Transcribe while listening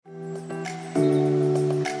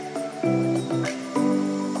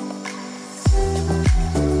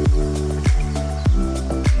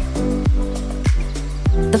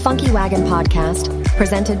Wagon Podcast,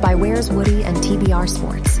 presented by Where's Woody and TBR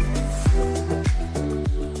Sports.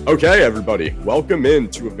 Okay, everybody, welcome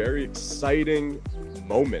into a very exciting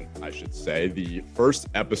moment, I should say, the first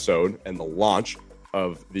episode and the launch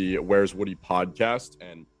of the Where's Woody podcast.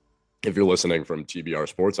 And if you're listening from TBR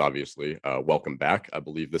Sports, obviously, welcome back. I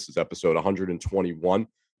believe this is episode 121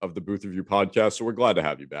 of the Booth Review podcast. So we're glad to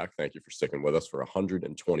have you back. Thank you for sticking with us for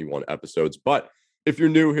 121 episodes. But if you're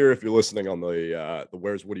new here, if you're listening on the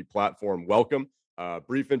Where's Woody platform, welcome.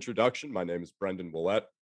 Brief introduction. My name is Brendan Willett.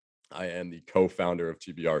 I am the co-founder of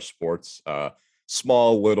TBR Sports,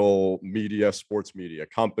 small little sports media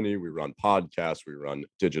company. We run podcasts, we run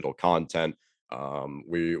digital content.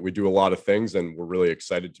 We do a lot of things, and we're really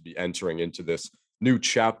excited to be entering into this new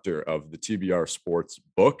chapter of the TBR Sports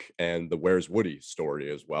book and the Where's Woody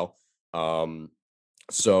story as well.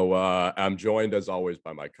 So I'm joined, as always,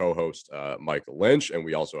 by my co-host, Michael Lynch, and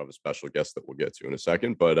we also have a special guest that we'll get to in a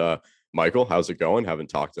second. But Michael, how's it going? Haven't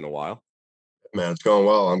talked in a while. Man, it's going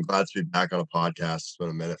well. I'm glad to be back on a podcast. It's been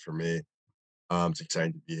a minute for me. It's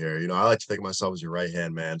exciting to be here. You know, I like to think of myself as your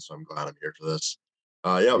right-hand man, so I'm glad I'm here for this.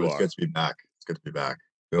 It's good to be back. It's good to be back.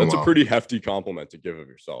 That's a pretty hefty compliment to give of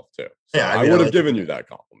yourself, too. So yeah, I would have given you that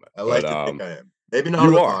compliment. I like to think I am. Maybe not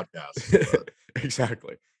on the podcast. But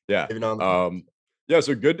exactly. Yeah. Maybe not on the yeah,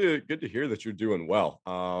 so good to hear that you're doing well.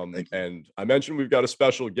 And I mentioned we've got a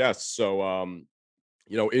special guest. So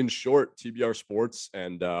in short, TBR Sports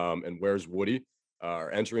and Where's Woody are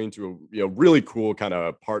entering into a really cool kind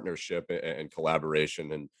of partnership and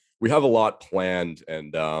collaboration. And we have a lot planned,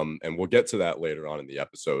 and we'll get to that later on in the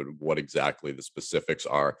episode, what exactly the specifics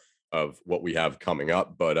are of what we have coming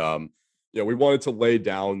up. But we wanted to lay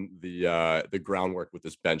down the groundwork with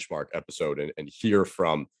this benchmark episode and hear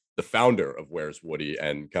from the founder of Where's Woody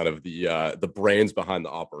and kind of the brains behind the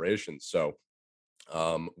operation. So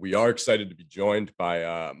we are excited to be joined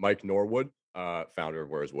by Mike Norwood, founder of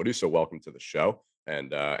Where's Woody. So welcome to the show,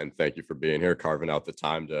 and thank you for being here, carving out the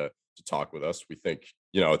time to talk with us. We think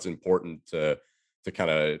it's important to kind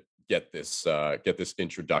of get this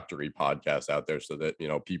introductory podcast out there so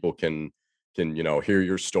that people can hear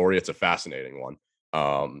your story. It's a fascinating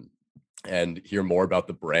one. And hear more about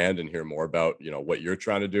the brand and hear more about, what you're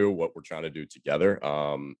trying to do, what we're trying to do together.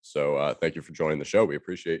 So thank you for joining the show. We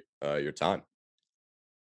appreciate your time.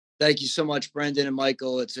 Thank you so much, Brendan and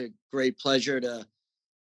Michael. It's a great pleasure to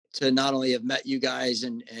not only have met you guys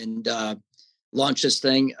and launch this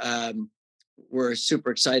thing. We're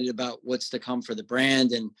super excited about what's to come for the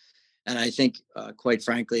brand. And I think, quite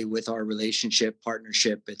frankly, with our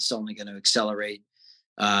partnership, it's only going to accelerate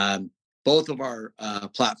both of our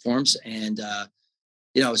platforms, and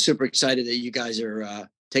super excited that you guys are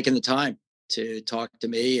taking the time to talk to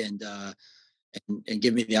me and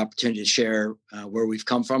give me the opportunity to share where we've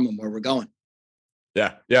come from and where we're going.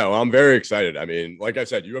 Yeah. Well, I'm very excited. I mean, like I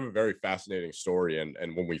said, you have a very fascinating story,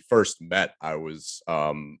 and when we first met, I was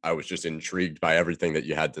just intrigued by everything that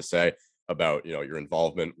you had to say about your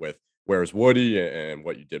involvement with Where's Woody and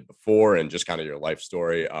what you did before, and just kind of your life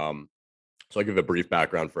story. So I'll give a brief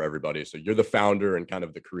background for everybody. So you're the founder and kind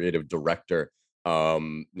of the creative director,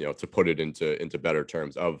 to put it into better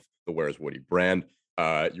terms, of the Where's Woody brand.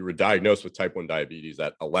 You were diagnosed with type 1 diabetes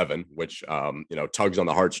at 11, which, tugs on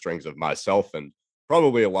the heartstrings of myself and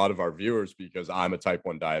probably a lot of our viewers, because I'm a type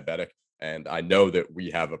 1 diabetic. And I know that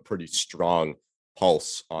we have a pretty strong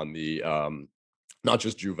pulse on the, not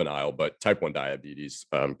just juvenile, but type 1 diabetes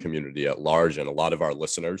community at large. And a lot of our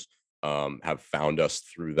listeners have found us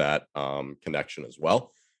through that connection as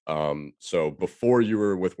well. So before you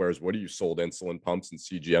were with Where's Woody, you sold insulin pumps and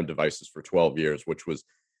CGM devices for 12 years, which was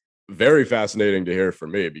very fascinating to hear for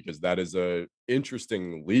me, because that is a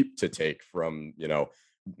interesting leap to take from,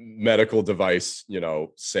 medical device,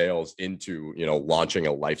 sales into, launching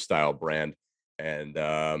a lifestyle brand. And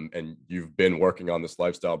you've been working on this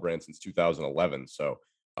lifestyle brand since 2011. So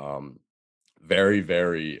very,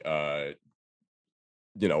 very,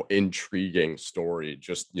 intriguing story,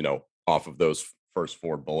 just, off of those first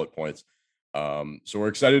 4 bullet points. So we're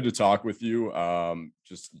excited to talk with you,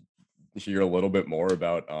 just hear a little bit more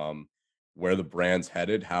about where the brand's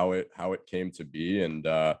headed, how it came to be, and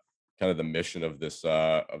kind of the mission of this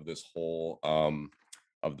whole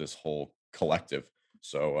collective.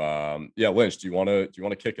 So Lynch, do you want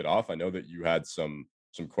to kick it off? I know that you had some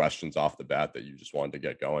questions off the bat that you just wanted to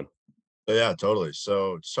get going. Yeah, totally.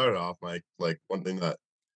 So to start it off, Mike, like one thing that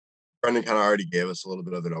Brendan kind of already gave us a little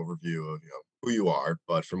bit of an overview of who you are,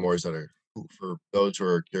 but for those who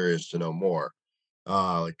are curious to know more,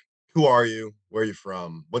 like, who are you? Where are you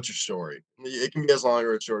from? What's your story? It can be as long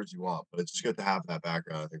or as short as you want, but it's just good to have that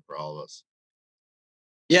background, I think, for all of us.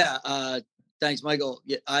 Yeah. Thanks, Michael.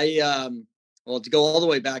 Yeah, well, to go all the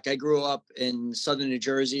way back, I grew up in southern New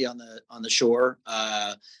Jersey on the shore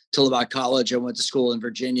till about college. I went to school in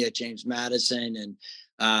Virginia at James Madison,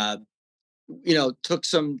 and took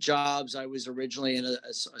some jobs. I was originally in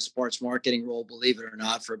a sports marketing role, believe it or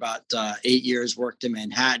not, for about 8 years. Worked in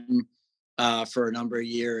Manhattan for a number of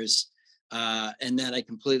years, and then I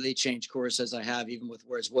completely changed course, as I have even with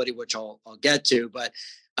Where's Woody, which I'll get to. But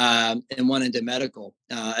and went into medical.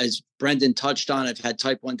 As Brendan touched on, I've had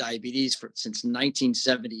type 1 diabetes since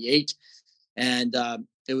 1978. And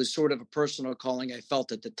it was sort of a personal calling I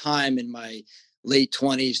felt at the time in my late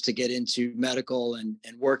 20s to get into medical, and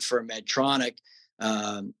worked for Medtronic,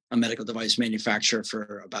 a medical device manufacturer,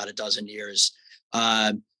 for about a dozen years.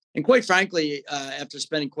 And quite frankly, after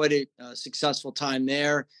spending quite a successful time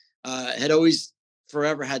there, had always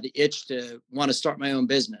forever had the itch to want to start my own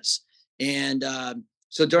business. And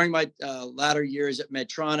so during my latter years at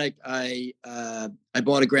Medtronic, I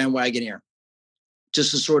bought a Grand Wagoneer,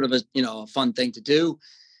 just as sort of a fun thing to do,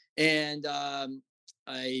 and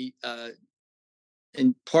I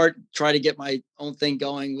in part try to get my own thing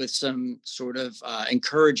going with some sort of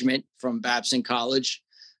encouragement from Babson College,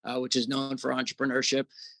 which is known for entrepreneurship.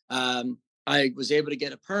 I was able to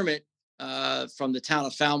get a permit from the town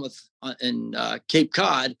of Falmouth in Cape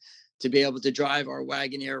Cod to be able to drive our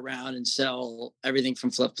Wagoneer around and sell everything from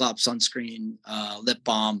flip-flop, sunscreen, lip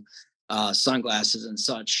balm, sunglasses, and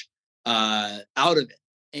such out of it.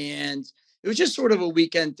 And it was just sort of a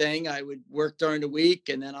weekend thing. I would work during the week,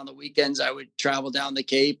 and then on the weekends I would travel down the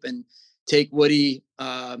Cape and take Woody,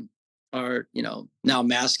 our now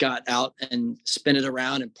mascot, out and spin it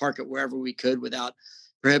around and park it wherever we could without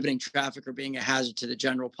prohibiting traffic or being a hazard to the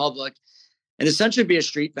general public, and essentially be a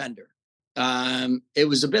street vendor. It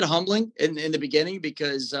was a bit humbling in the beginning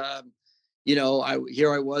because, I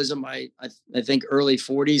was in my, I think early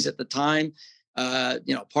 40s at the time,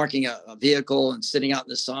 parking a vehicle and sitting out in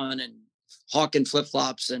the sun and hawking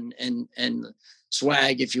flip-flops and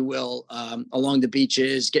swag, if you will, along the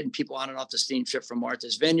beaches, getting people on and off the steamship from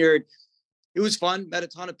Martha's Vineyard. It was fun, met a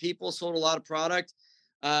ton of people, sold a lot of product.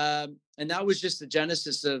 And that was just the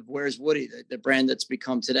genesis of Where's Woody, the brand that's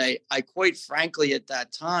become today. I quite frankly, at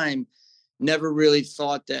that time, never really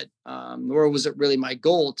thought that, nor was it really my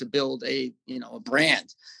goal to build a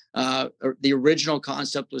brand. The original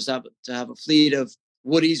concept was to have a fleet of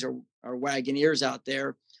Woodies or Wagoneers out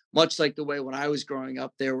there, much like the way when I was growing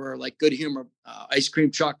up, there were like Good Humor ice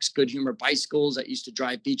cream trucks, Good Humor bicycles that used to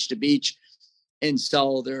drive beach to beach and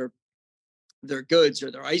sell their goods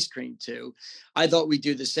or their ice cream to. I thought we'd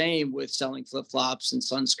do the same with selling flip-flops and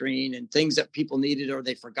sunscreen and things that people needed or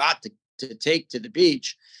they forgot to take to the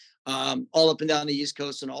beach, all up and down the East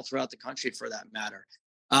Coast and all throughout the country for that matter.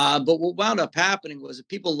 But what wound up happening was that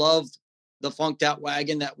people loved the funked out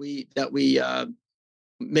wagon that we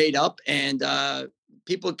made up, and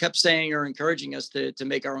people kept saying or encouraging us to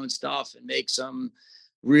make our own stuff and make some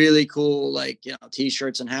really cool,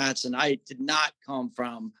 t-shirts and hats. And I did not come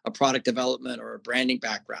from a product development or a branding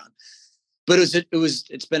background, but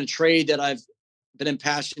it's been a trade that I've been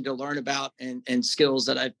impassioned to learn about and skills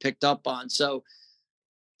that I've picked up on. So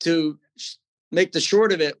to make the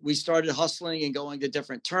short of it, we started hustling and going to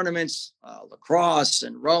different tournaments, lacrosse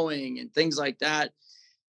and rowing and things like that,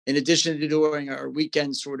 in addition to doing our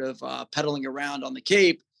weekend sort of pedaling around on the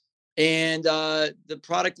Cape. And the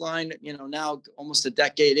product line, now almost a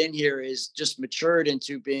decade in here, is just matured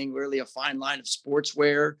into being really a fine line of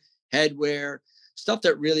sportswear, headwear, stuff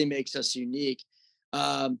that really makes us unique.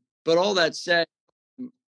 But all that said,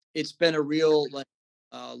 it's been a real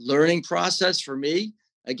learning process for me.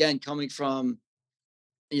 Again, coming from,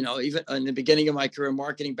 even in the beginning of my career,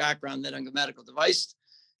 marketing background, then a medical device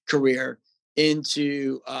career,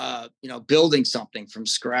 into, building something from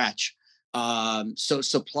scratch. So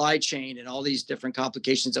supply chain and all these different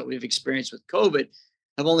complications that we've experienced with COVID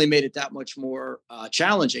have only made it that much more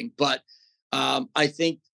challenging. But I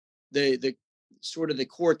think the sort of the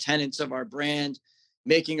core tenets of our brand,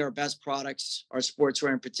 making our best products, our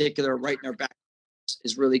sportswear in particular, right in our back,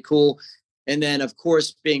 is really cool. And then, of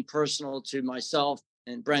course, being personal to myself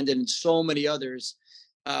and Brendan and so many others,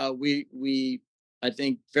 we I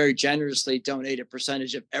think very generously donate a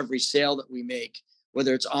percentage of every sale that we make,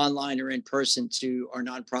 whether it's online or in person, to our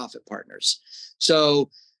nonprofit partners. So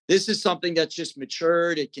this is something that's just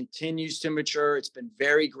matured. It continues to mature. It's been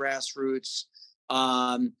very grassroots.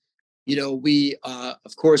 We,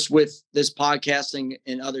 of course, with this podcasting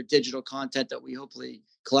and other digital content that we hopefully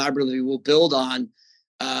collaboratively will build on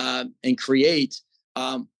and create,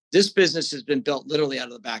 this business has been built literally out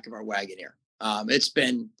of the back of our Wagoneer. It's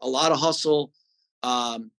been a lot of hustle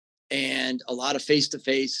and a lot of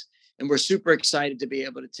face-to-face. And we're super excited to be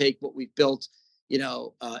able to take what we've built,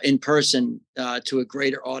 in person to a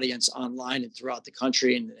greater audience online and throughout the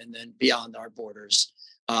country and then beyond our borders.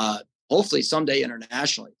 Hopefully someday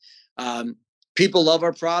internationally. People love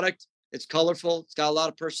our product. It's colorful. It's got a lot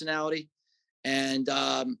of personality. And,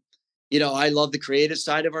 I love the creative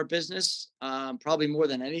side of our business, probably more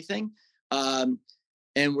than anything.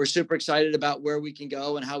 And we're super excited about where we can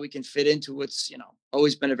go and how we can fit into what's,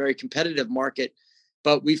 always been a very competitive market.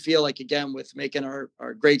 But we feel like, again, with making our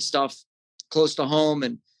great stuff close to home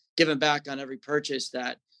and giving back on every purchase,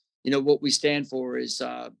 that, what we stand for is,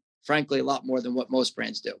 frankly, a lot more than what most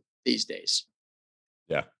brands do these days.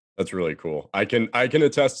 Yeah, that's really cool. I can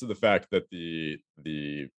attest to the fact that the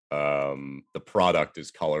product is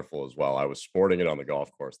colorful as well. I was sporting it on the golf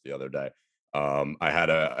course the other day. I had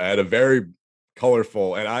a very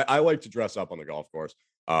colorful, and I like to dress up on the golf course.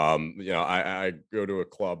 I go to a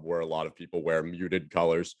club where a lot of people wear muted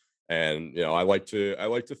colors, and I like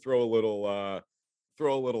to throw a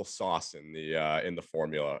little sauce in the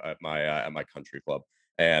formula at my country club.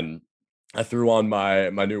 And I threw on my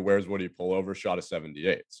new Where's Woody pullover, shot a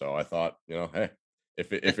 78. So I thought, hey,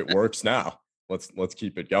 if it works now, let's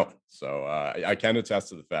keep it going. So I can attest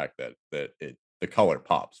to the fact that the color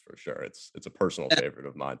pops for sure. It's a personal favorite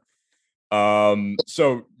of mine.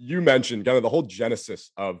 So you mentioned kind of the whole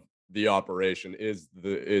genesis of the operation is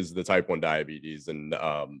the type 1 diabetes, and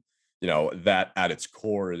that at its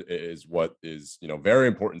core is what is very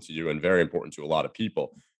important to you and very important to a lot of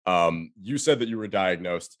people. You said that you were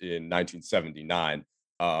diagnosed in 1979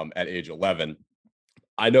 at age 11.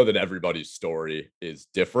 I know that everybody's story is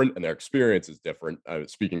different and their experience is different.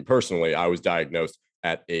 Speaking personally, I was diagnosed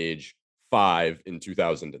at age 5 in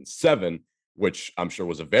 2007, which I'm sure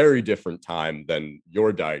was a very different time than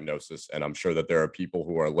your diagnosis. And I'm sure that there are people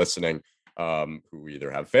who are listening who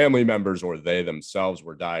either have family members or they themselves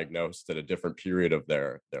were diagnosed at a different period of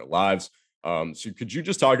their lives. So could you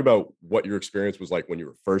just talk about what your experience was like when you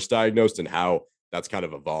were first diagnosed and how that's kind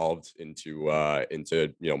of evolved into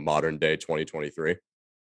modern day 2023?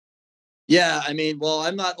 Yeah, I mean, well,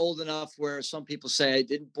 I'm not old enough where some people say I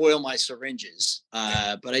didn't boil my syringes,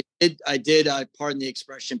 but I did, pardon the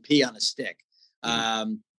expression, pee on a stick.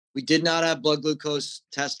 We did not have blood glucose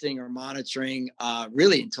testing or monitoring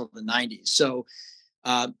really until the 90s. So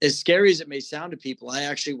as scary as it may sound to people, I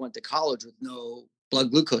actually went to college with no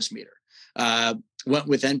blood glucose meter. Went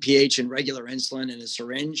with NPH and regular insulin in a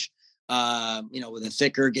syringe, with a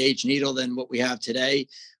thicker gauge needle than what we have today.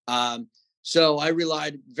 So I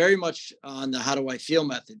relied very much on the how do I feel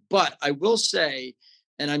method. But I will say,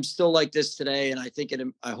 and I'm still like this today, and I think it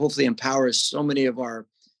hopefully empowers so many of our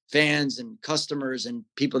fans and customers and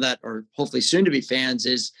people that are hopefully soon to be fans,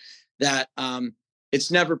 is that it's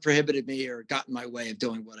never prohibited me or got in my way of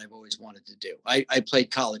doing what I've always wanted to do. I played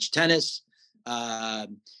college tennis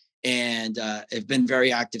and have been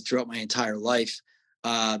very active throughout my entire life.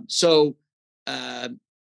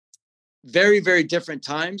 Very, very different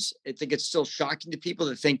times. I think it's still shocking to people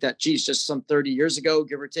to think that, geez, just some 30 years ago,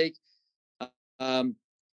 give or take, we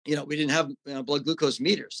didn't have blood glucose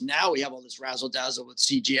meters. Now we have all this razzle dazzle with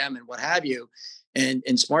CGM and what have you, and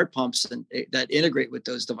smart pumps that integrate with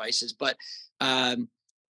those devices. But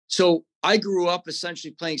so I grew up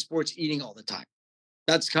essentially playing sports, eating all the time.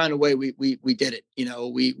 That's kind of way we did it.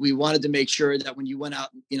 We wanted to make sure that when you went out,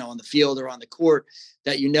 on the field or on the court,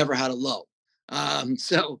 that you never had a low.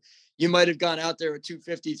 So you might have gone out there at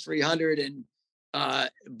 250, 300,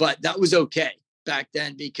 but that was okay back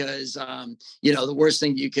then because, the worst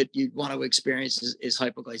thing you'd want to experience is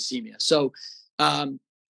hypoglycemia. So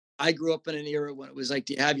I grew up in an era when it was like,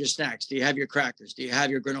 do you have your snacks? Do you have your crackers? Do you have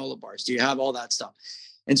your granola bars? Do you have all that stuff?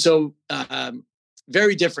 And so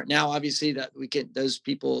very different now, obviously, that those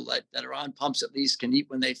people that are on pumps at least can eat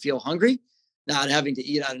when they feel hungry, not having to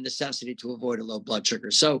eat out of necessity to avoid a low blood sugar.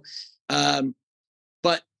 So,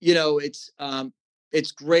 but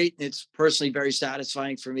it's great. It's personally very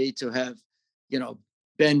satisfying for me to have,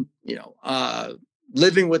 been,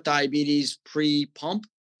 living with diabetes pre-pump.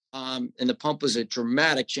 And the pump was a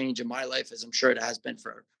dramatic change in my life, as I'm sure it has been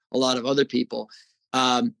for a lot of other people.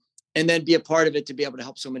 And then be a part of it to be able to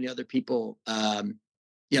help so many other people, get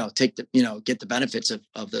the benefits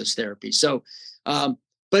of those therapies. So,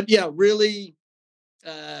 but yeah, really,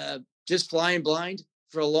 just flying blind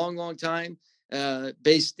for a long, long time,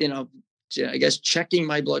 based, I guess checking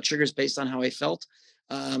my blood sugars based on how I felt,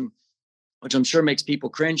 which I'm sure makes people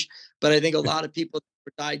cringe. But I think a lot of people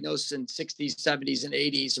were diagnosed in 60s, 70s, and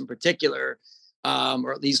 80s in particular,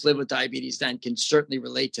 or at least live with diabetes then, can certainly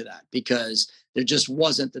relate to that, because there just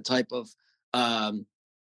wasn't the type of,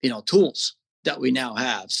 tools that we now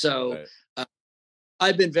have. So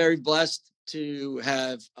I've been very blessed to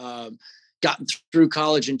have gotten through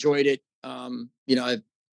college, enjoyed it.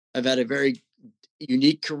 I've had a very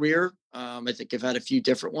unique career. I think I've had a few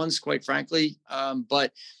different ones, quite frankly.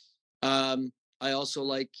 But I also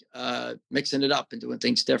like mixing it up and doing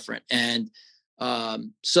things different. And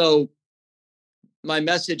so my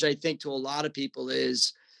message, I think, to a lot of people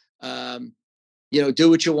is, do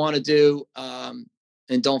what you want to do,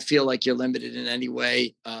 and don't feel like you're limited in any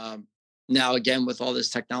way. Now, again, with all this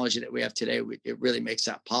technology that we have today, it really makes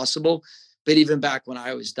that possible. But even back when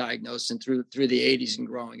I was diagnosed and through the 80s and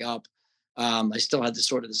growing up, I still had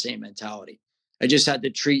the same mentality. I just had to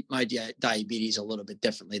treat my diabetes a little bit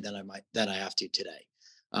differently than I have to today.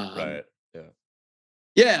 Right. Yeah.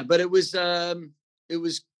 Yeah, but it was a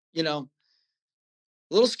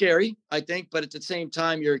little scary, I think, but at the same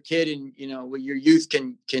time, you're a kid, and your youth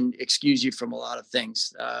can excuse you from a lot of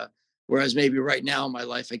things. Whereas maybe right now in my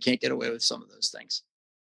life, I can't get away with some of those things.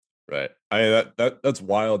 Right. I mean, that's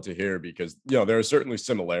wild to hear, because there are certainly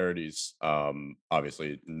similarities.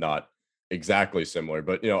 Obviously not exactly similar,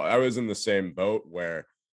 but I was in the same boat where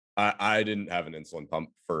I didn't have an insulin pump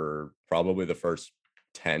for probably the first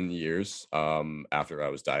 10 years after I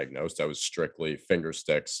was diagnosed. I was strictly finger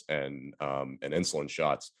sticks and insulin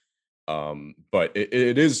shots. But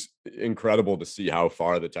it is incredible to see how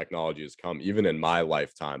far the technology has come, even in my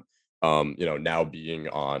lifetime. Now being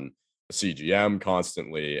on a CGM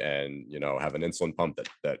constantly, and have an insulin pump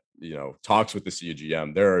that talks with the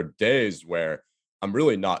CGM. There are days where I'm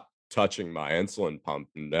really not touching my insulin pump,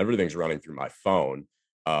 and everything's running through my phone.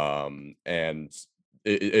 And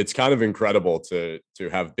it's kind of incredible to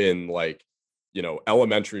have been like,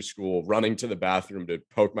 elementary school, running to the bathroom to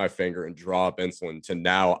poke my finger and draw up insulin, to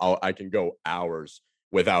now I can go hours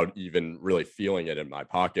without even really feeling it in my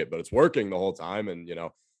pocket, but it's working the whole time. And,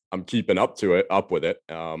 I'm keeping up with it.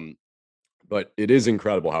 But it is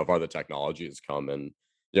incredible how far the technology has come. And,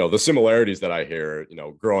 the similarities that I hear,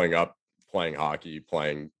 growing up playing hockey,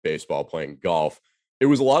 playing baseball, playing golf, it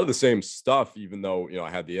was a lot of the same stuff, even though, I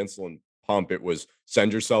had the insulin pump. It was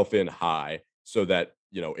send yourself in high, so that,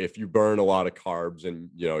 if you burn a lot of carbs and,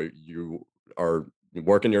 you are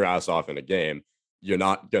working your ass off in a game, you're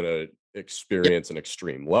not going to experience an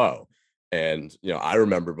extreme low. And, I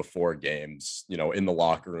remember before games, in the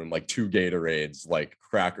locker room, like 2 Gatorades, like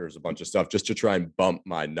crackers, a bunch of stuff, just to try and bump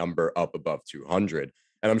my number up above 200.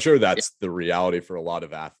 And I'm sure that's the reality for a lot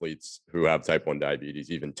of athletes who have type 1 diabetes,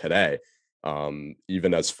 even today.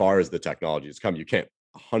 Even as far as the technology has come, you can't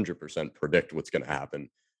 100% predict what's going to happen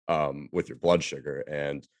with your blood sugar.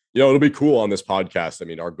 And, it'll be cool on this podcast. I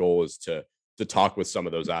mean, our goal is to talk with some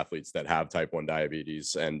of those athletes that have type 1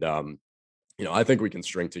 diabetes. And, I think we can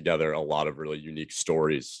string together a lot of really unique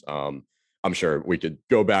stories. I'm sure we could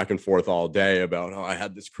go back and forth all day about, I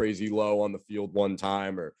had this crazy low on the field one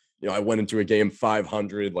time, or, I went into a game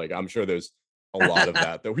 500. Like, I'm sure there's a lot of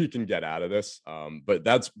that we can get out of this. But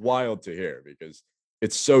that's wild to hear, because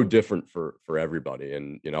it's so different for everybody.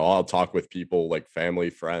 And, I'll talk with people like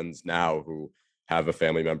family, friends now, who have a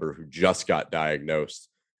family member who just got diagnosed,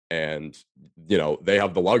 and, they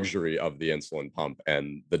have the luxury of the insulin pump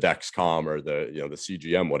and the Dexcom, or the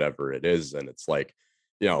CGM, whatever it is. And it's like,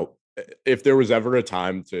 if there was ever a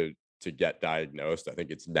time to get diagnosed, I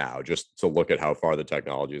think it's now, just to look at how far the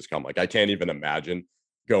technology has come. Like, I can't even imagine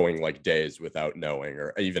going like days without knowing,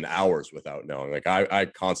 or even hours without knowing. Like, I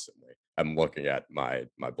constantly am looking at my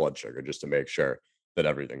blood sugar just to make sure that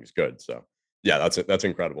everything's good. So yeah, that's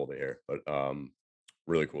incredible to hear. But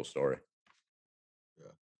really cool story.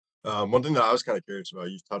 Yeah. One thing that I was kind of curious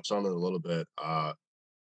about, you've touched on it a little bit.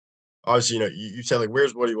 Obviously, you said like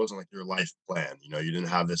Where's Woody wasn't like your life plan. You didn't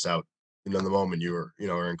have this out, the moment you were,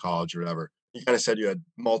 were in college or whatever. You kind of said you had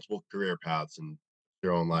multiple career paths in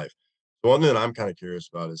your own life. So one thing that I'm kind of curious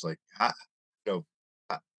about is like, how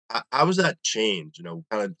was that change?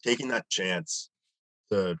 Kind of taking that chance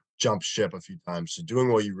to jump ship a few times to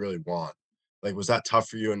doing what you really want. Like, was that tough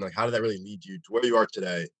for you? And like, how did that really lead you to where you are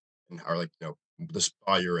today, and how, like, the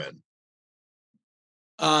spot you're in?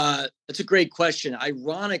 That's a great question.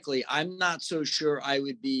 Ironically, I'm not so sure I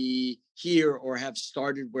would be here or have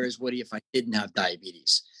started Where's Woody if I didn't have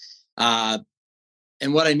diabetes. And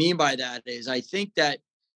what I mean by that is, I think that,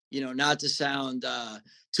 not to sound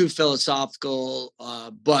too philosophical,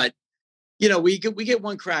 but we get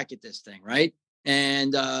one crack at this thing, right?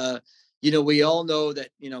 And we all know that,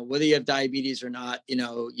 whether you have diabetes or not,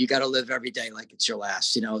 you got to live every day like it's your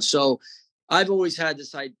last. So I've always had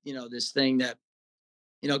this, this thing that,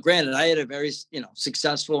 granted, I had a very,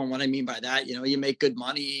 successful, and what I mean by that, you make good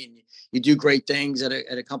money and you do great things at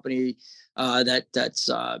a company that's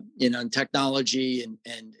in technology,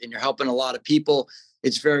 and you're helping a lot of people.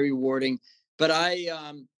 It's very rewarding. But I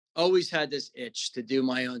always had this itch to do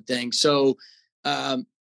my own thing. So I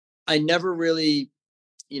never really,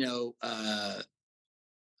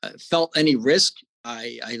 felt any risk.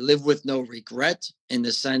 I live with no regret in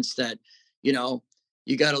the sense that, you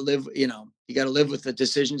got to live, you got to live with the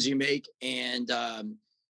decisions you make. And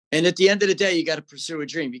at the end of the day, you got to pursue a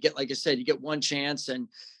dream. You get, like I said, you get one chance. And,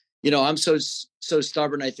 I'm so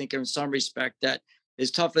stubborn, I think, in some respect, that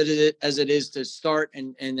as tough as it is to start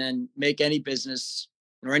and then make any business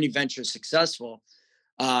or any venture successful,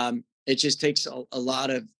 it just takes a lot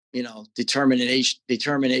of,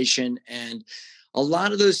 determination and a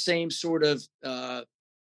lot of those same sort of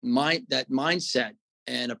mindset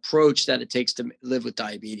and approach that it takes to live with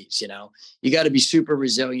diabetes. You got to be super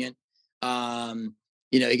resilient.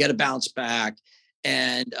 You got to bounce back.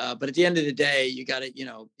 And, but at the end of the day, you got to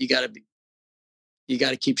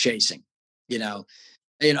keep chasing,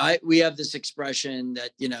 we have this expression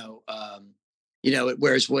that, it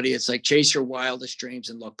wears Woody. It's like, chase your wildest dreams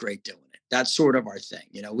and look great doing it. That's sort of our thing.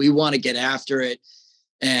 We want to get after it.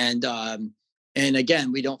 And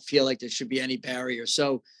again, we don't feel like there should be any barrier.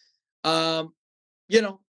 So, I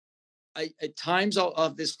at times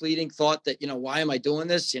of this fleeting thought that, why am I doing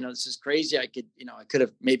this? This is crazy. I could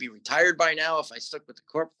have maybe retired by now if I stuck with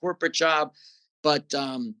the corporate job, but,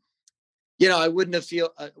 I wouldn't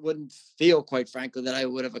feel, quite frankly, that I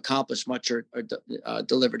would have accomplished much or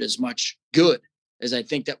delivered as much good as I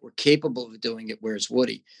think that we're capable of doing it. Where's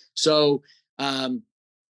Woody? So,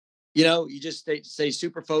 you just stay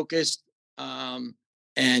super focused,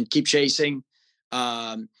 and keep chasing,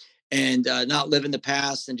 and not live in the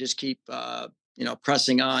past and just keep,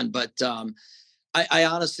 pressing on. But I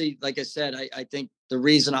honestly, like I said, I think the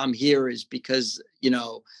reason I'm here is because,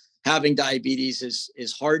 having diabetes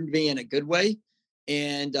is hardened me in a good way.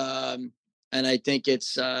 And I think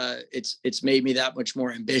it's made me that much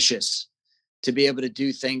more ambitious to be able to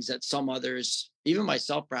do things that some others, even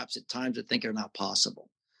myself, perhaps at times would think are not possible.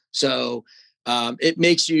 So it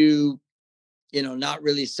makes you, not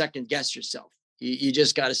really second guess yourself. You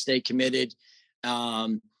just got to stay committed,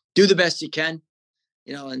 do the best you can,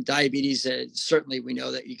 and diabetes, certainly we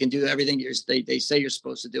know that you can do everything they say you're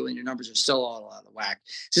supposed to do, and your numbers are still all out of whack.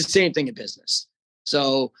 It's the same thing in business.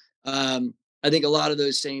 So I think a lot of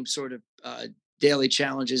those same sort of daily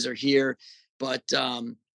challenges are here, but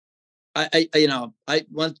I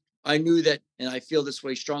knew that, and I feel this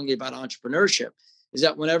way strongly about entrepreneurship, is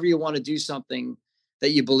that whenever you want to do something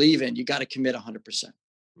that you believe in, you got to commit 100%.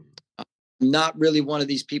 I'm not really one of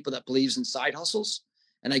these people that believes in side hustles,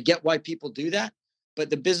 and I get why people do that, but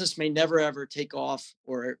the business may never ever take off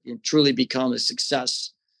or truly become a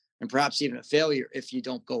success, and perhaps even a failure, if you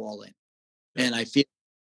don't go all in. Yeah. And I feel,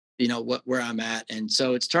 where I'm at, and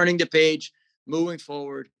so it's turning the page, moving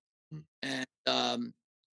forward, and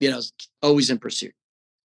always in pursuit.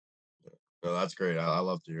 No, that's great. I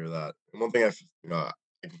love to hear that. And one thing I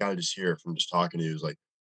can kind of just hear from just talking to you is like,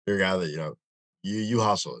 you're a guy that, you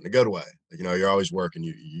hustle in a good way. Like, you're always working.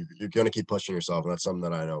 You're going to keep pushing yourself. And that's something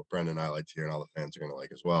that I know Brendan and I like to hear, and all the fans are going to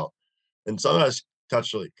like as well. And something I just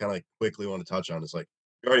kind of quickly want to touch on is like,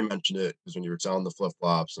 you already mentioned it, because when you were selling the flip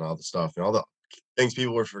flops and all the stuff and all the things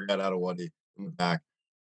people would forget out of Woody in the back,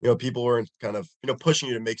 people were kind of, pushing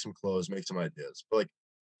you to make some clothes, make some ideas. But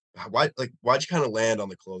why'd you kind of land on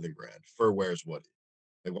the clothing brand for Where's Woody?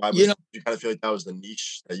 Like, why you kind of feel like that was the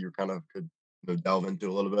niche that you kind of could delve into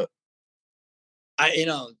a little bit?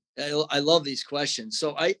 I love these questions.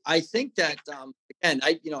 So I think that, again,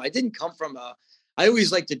 I didn't come from I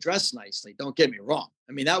always like to dress nicely. Don't get me wrong.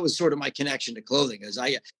 I mean, that was sort of my connection to clothing, as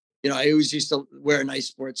I always used to wear a nice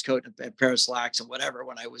sports coat and a pair of slacks and whatever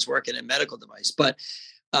when I was working in medical device, but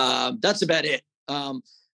that's about it.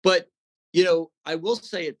 But, I will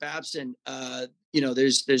say at Babson,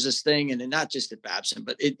 there's this thing, and not just at Babson,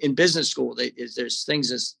 but in business school, there's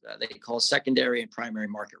things as they call secondary and primary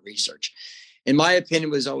market research. And my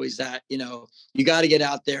opinion was always that, you got to get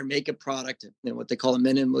out there, make a product, what they call a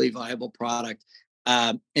minimally viable product,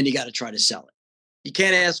 and you got to try to sell it. You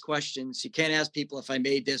can't ask questions. You can't ask people, if I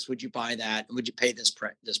made this, would you buy that? And would you pay this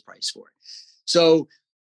price for it? So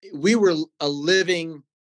we were a living,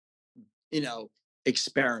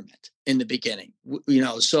 experiment in the beginning,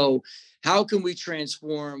 so how can we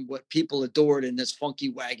transform what people adored in this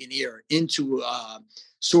Funky Wagoneer into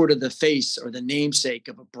sort of the face or the namesake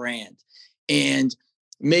of a brand, and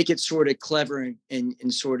make it sort of clever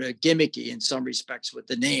and sort of gimmicky in some respects with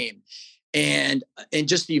the name, and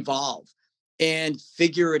just evolve and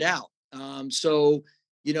figure it out. So,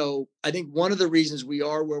 I think one of the reasons we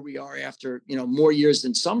are where we are after, more years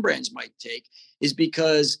than some brands might take, is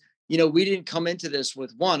because, we didn't come into this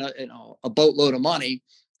with one, a boatload of money,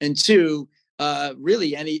 and two,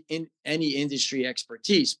 really any industry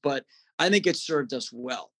expertise. But I think it served us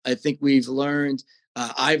well. I think we've learned,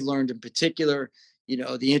 I've learned in particular,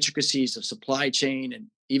 the intricacies of supply chain, and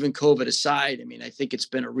even COVID aside, I mean, I think it's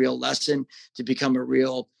been a real lesson to become a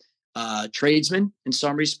real tradesman in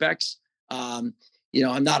some respects. I'm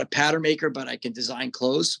not a pattern maker, but I can design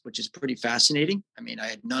clothes, which is pretty fascinating. I mean, I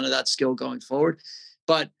had none of that skill going forward,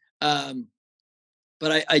 but I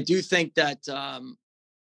do think that,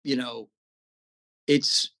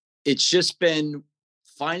 it's just been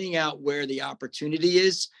finding out where the opportunity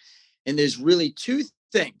is. And there's really two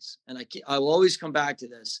things. And I will always come back to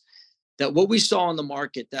this, that what we saw in the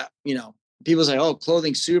market that, people say, oh,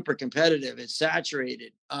 clothing's super competitive, it's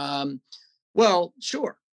saturated. Well,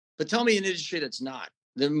 sure. But tell me an industry that's not.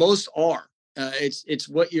 The most are. It's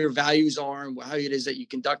what your values are and how it is that you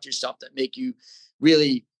conduct yourself that make you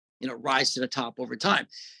really, rise to the top over time.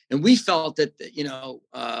 And we felt that,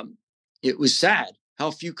 it was sad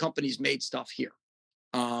how few companies made stuff here.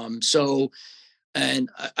 And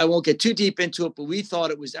I won't get too deep into it, but we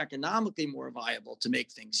thought it was economically more viable to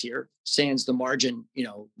make things here, sans the margin,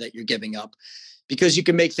 that you're giving up, because you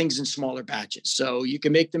can make things in smaller batches. So you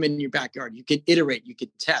can make them in your backyard. You could iterate, you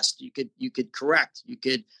could test, you could correct, you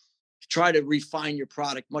could try to refine your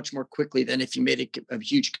product much more quickly than if you made a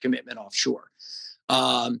huge commitment offshore,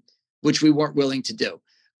 which we weren't willing to do.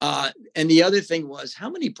 And the other thing was, how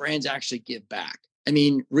many brands actually give back? I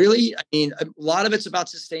mean, really, a lot of it's about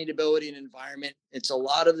sustainability and environment. It's a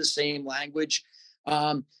lot of the same language.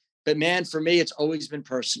 But man, for me, it's always been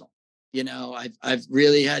personal. I've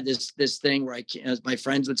really had this thing where as my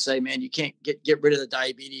friends would say, man, you can't get rid of the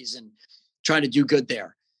diabetes and trying to do good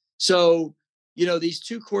there. So, these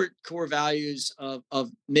two core values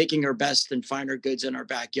of making our best and finer goods in our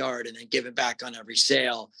backyard and then giving back on every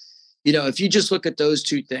sale. If you just look at those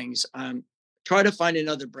two things, try to find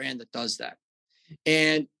another brand that does that.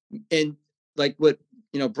 And like what,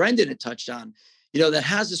 Brendan had touched on, that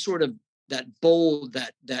has a sort of that bold,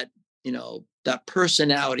 that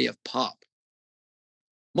personality of pop.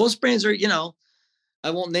 Most brands are, I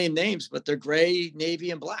won't name names, but they're gray,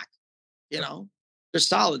 navy, and black. They're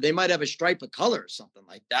solid. They might have a stripe of color or something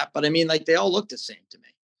like that, but I mean, like, they all look the same to me.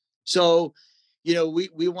 So,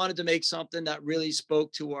 we wanted to make something that really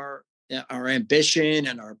spoke to our ambition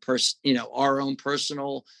and our own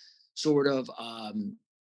personal sort of,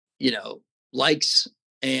 likes,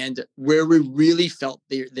 and where we really felt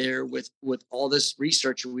there with all this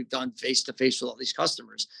research we've done face to face with all these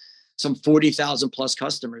customers, some 40,000 plus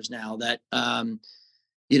customers now that,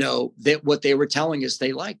 that what they were telling us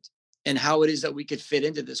they liked, and how it is that we could fit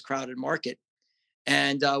into this crowded market.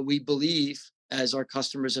 And we believe, as our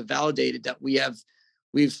customers have validated, that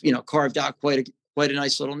we've carved out quite a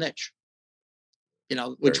nice little niche,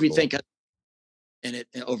 which we think in it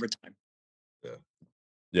over time.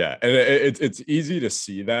 Yeah. And it's easy to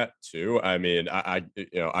see that too. I mean,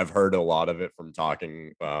 I've heard a lot of it from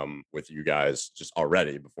talking with you guys just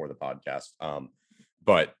already before the podcast.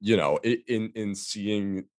 But in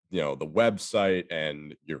seeing, the website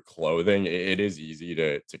and your clothing, it is easy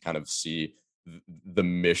to kind of see the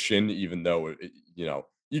mission, even though,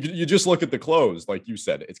 you just look at the clothes, like you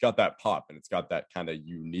said, it's got that pop and it's got that kind of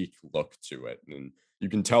unique look to it. And you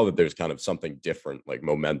can tell that there's kind of something different, like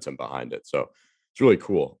momentum behind it. So it's really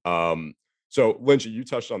cool. So Lynchy, you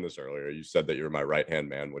touched on this earlier. You said that you're my right-hand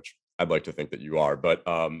man, which I'd like to think that you are. But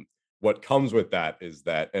what comes with that is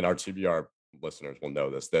that, and our TBR listeners will know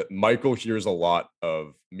this, that Michael hears a lot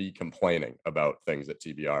of me complaining about things at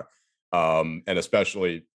TBR. And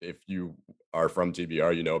especially if you are from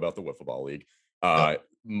TBR, about the Wiffle Ball League.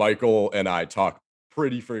 Michael and I talk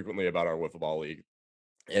pretty frequently about our Wiffle Ball League,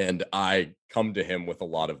 and I come to him with a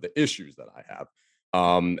lot of the issues that I have.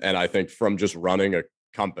 And I think from just running a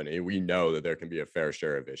company, we know that there can be a fair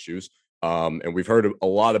share of issues. And we've heard a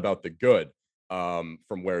lot about the good from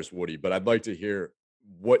Where's Woody, but I'd like to hear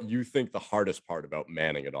what you think the hardest part about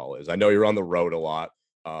manning it all is. I know you're on the road a lot.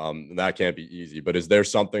 And that can't be easy, but is there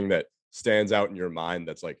something that stands out in your mind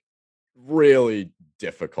that's like really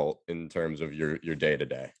difficult in terms of your day to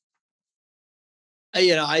day?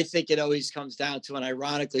 I think it always comes down to, and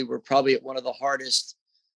ironically, we're probably at one of the hardest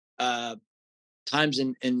times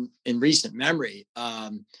in recent memory,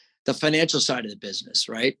 the financial side of the business,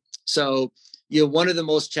 right? So, one of the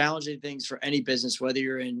most challenging things for any business, whether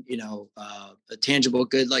you're in, a tangible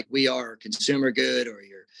good like we are, or consumer good, or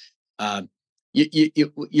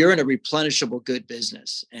you're in a replenishable good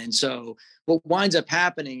business. And so what winds up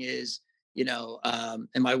happening is,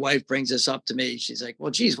 and my wife brings this up to me. She's like,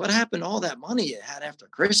 well, geez, what happened to all that money you had after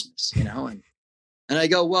Christmas, and And I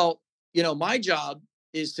go, well, my job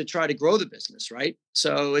is to try to grow the business, right?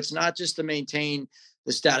 So it's not just to maintain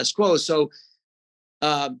the status quo. So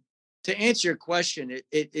to answer your question,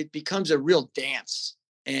 it becomes a real dance,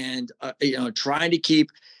 and trying to keep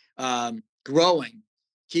growing,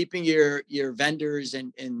 keeping your vendors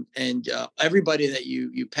and everybody that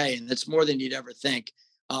you pay, and that's more than you'd ever think.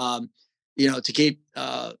 To keep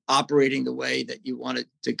operating the way that you want it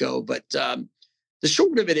to go. But the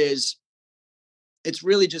short of it is, it's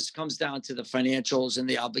really just comes down to the financials and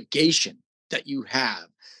the obligation that you have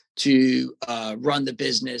to run the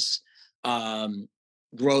business,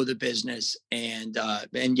 grow the business, and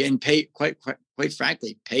pay quite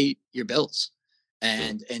frankly, pay your bills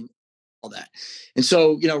and all that. And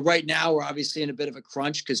so, right now we're obviously in a bit of a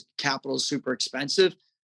crunch because capital is super expensive,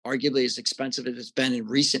 arguably as expensive as it's been in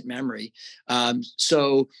recent memory.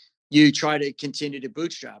 So you try to continue to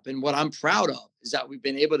bootstrap. And what I'm proud of is that we've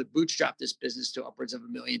been able to bootstrap this business to upwards of $1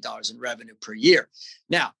 million in revenue per year.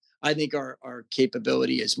 Now, I think our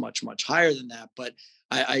capability is much, much higher than that. But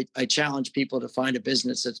I challenge people to find a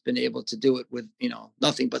business that's been able to do it with,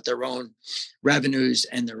 nothing but their own revenues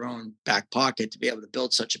and their own back pocket to be able to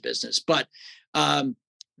build such a business. But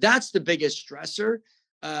that's the biggest stressor.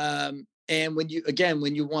 And when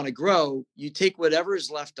you want to grow, you take whatever is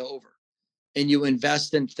left over and you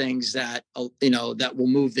invest in things that, that will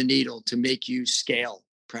move the needle to make you scale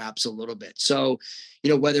perhaps a little bit. So,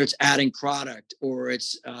 whether it's adding product or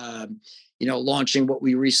it's, launching what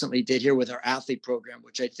we recently did here with our athlete program,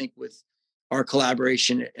 which I think with our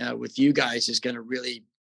collaboration with you guys is going to really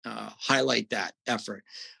highlight that effort.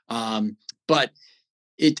 But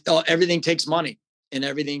everything takes money, and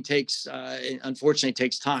everything takes, unfortunately,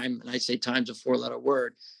 takes time. And I say time's a 4-letter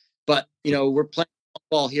word, but, we're playing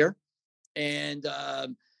football here. And,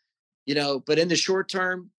 but in the short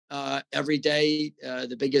term, every day,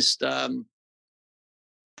 the biggest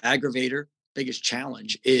aggravator, biggest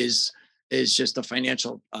challenge is just the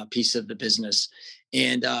financial piece of the business,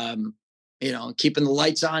 and keeping the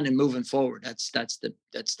lights on and moving forward. That's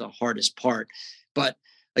the hardest part. But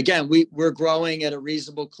again, we're growing at a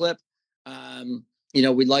reasonable clip.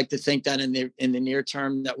 We'd like to think that in the near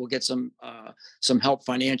term that we'll get some help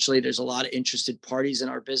financially. There's a lot of interested parties in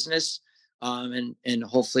our business. And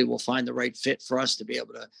hopefully we'll find the right fit for us to be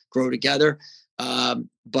able to grow together.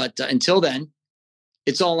 But until then,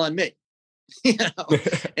 it's all on me.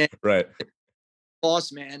 And right.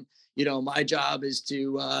 Boss man, my job is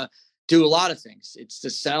to do a lot of things. It's to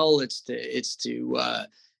sell, it's to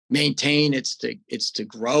maintain, it's to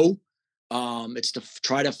grow. It's to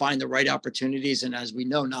try to find the right opportunities. And as we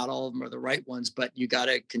know, not all of them are the right ones, but you got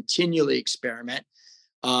to continually experiment.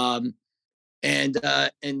 And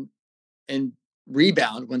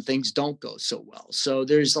rebound when things don't go so well. So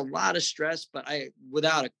there's a lot of stress, but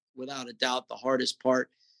without a doubt, the hardest part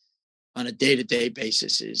on a day-to-day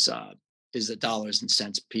basis is the dollars and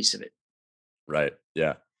cents piece of it. Right.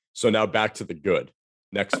 Yeah. So now back to the good.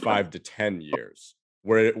 Next 5 to 10 years,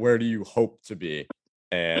 where do you hope to be?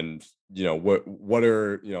 And what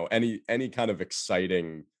are any kind of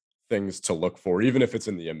exciting things to look for, even if it's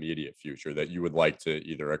in the immediate future, that you would like to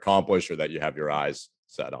either accomplish or that you have your eyes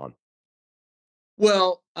set on?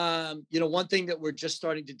 Well, one thing that we're just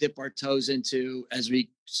starting to dip our toes into as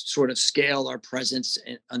we sort of scale our presence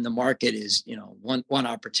on the market is, one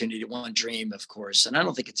opportunity, one dream, of course. And I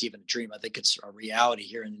don't think it's even a dream. I think it's a reality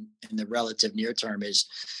here in the relative near term is,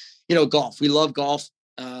 golf. We love golf,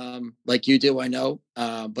 like you do, I know.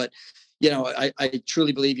 But, I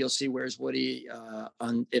truly believe you'll see Where's Woody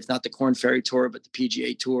on, if not the Korn Ferry Tour, but the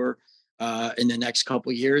PGA Tour in the next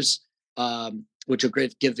couple of years, which will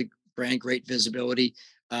give the brand great visibility.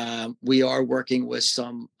 We are working with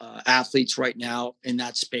some athletes right now in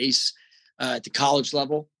that space at the college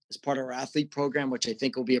level as part of our athlete program, which I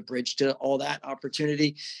think will be a bridge to all that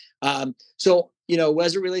opportunity. So,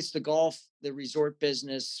 as it relates to golf, the resort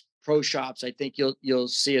business, pro shops, I think you'll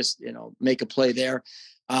see us, make a play there.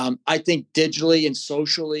 I think digitally and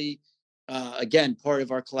socially, again, part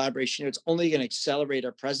of our collaboration, it's only going to accelerate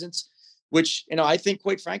our presence, which, I think,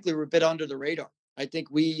 quite frankly, we're a bit under the radar. I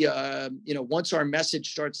think we, once our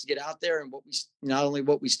message starts to get out there and not only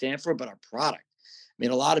what we stand for, but our product. I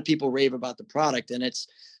mean, a lot of people rave about the product, and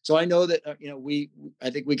so I know that, I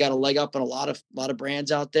think we got a leg up on a lot of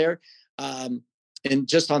brands out there. And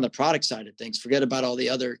just on the product side of things, forget about all the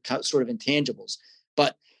other sort of intangibles,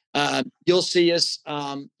 but you'll see us,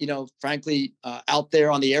 frankly, out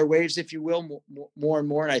there on the airwaves, if you will, more and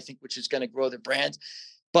more. And I think, which is going to grow the brand.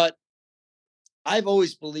 But I've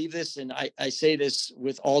always believed this, and I say this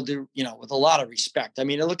with all due, with a lot of respect. I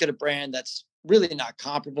mean, I look at a brand that's really not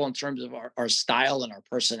comparable in terms of our style and our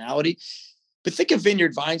personality. But think of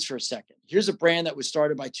Vineyard Vines for a second. Here's a brand that was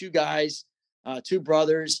started by two guys, two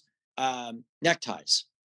brothers, neckties.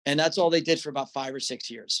 And that's all they did for about 5 or 6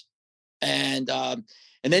 years. And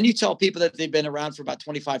then you tell people that they've been around for about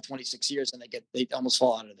 25, 26 years, and they almost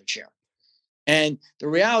fall out of their chair. And the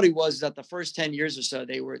reality was that the first 10 years or so,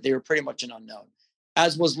 they were pretty much an unknown,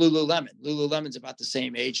 as was Lululemon. Lululemon's about the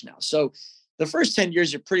same age now. So the first 10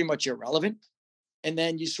 years are pretty much irrelevant. And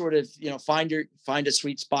then you sort of, find a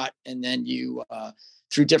sweet spot. And then you,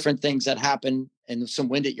 through different things that happen and some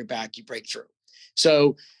wind at your back, you break through.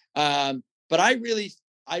 So, but I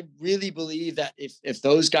really believe that if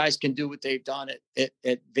those guys can do what they've done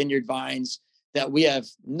at Vineyard Vines, that we have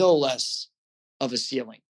no less of a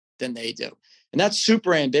ceiling than they do. And that's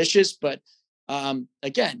super ambitious. But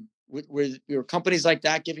again, were companies like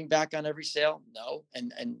that giving back on every sale? No.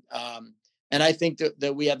 And I think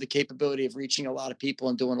that we have the capability of reaching a lot of people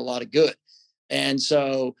and doing a lot of good. And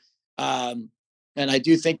so, and I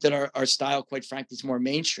do think that our style, quite frankly, is more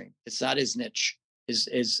mainstream. It's not as niche as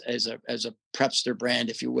a prepster brand,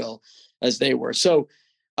 if you will, as they were. So,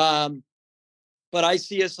 but I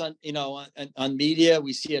see us on media.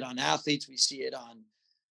 We see it on athletes. We see it on,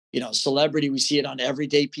 celebrity. We see it on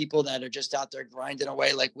everyday people that are just out there grinding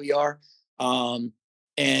away like we are, and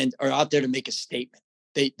are out there to make a statement.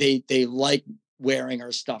 They like wearing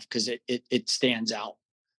our stuff because it stands out,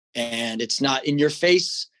 and it's not in your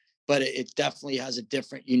face, but it definitely has a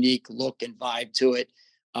different, unique look and vibe to it.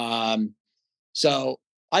 So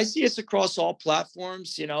I see us across all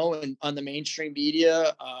platforms, and on the mainstream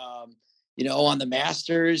media, on the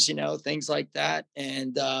Masters, things like that.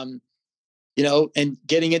 And, and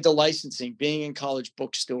getting into licensing, being in college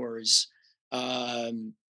bookstores,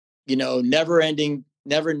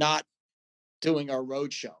 never not doing our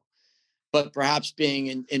road show, but perhaps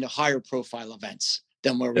being in higher profile events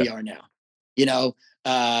than where we are now,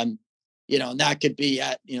 and that could be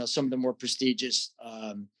at, some of the more prestigious,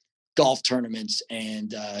 golf tournaments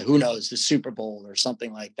and who knows, the Super Bowl or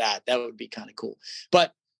something like that. That would be kind of cool.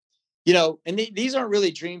 But and these aren't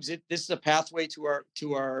really dreams. This is a pathway to our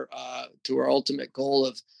ultimate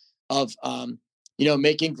goal of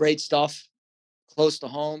making great stuff close to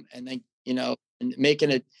home, and then and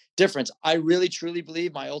making a difference. I really truly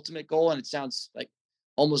believe my ultimate goal, and it sounds like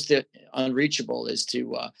almost unreachable, is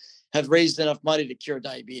to have raised enough money to cure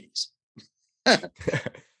diabetes.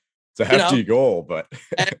 It's a hefty goal, but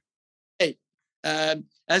hey,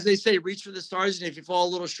 as they say, reach for the stars, and if you fall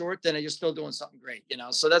a little short, then you're still doing something great,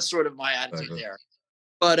 So that's sort of my attitude there.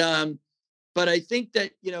 But I think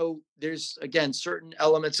that there's, again, certain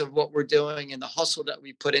elements of what we're doing and the hustle that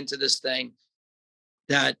we put into this thing,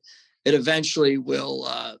 that it eventually will,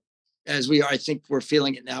 I think we're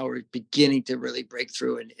feeling it now. We're beginning to really break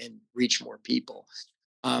through and reach more people.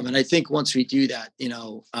 And I think once we do that,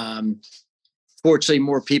 fortunately,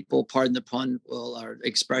 more people, pardon the pun, our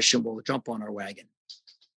expression, will jump on our wagon.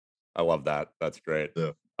 I love that. That's great.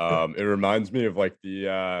 Yeah. It reminds me of like the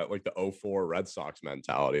 04 Red Sox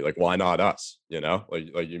mentality. Like, why not us?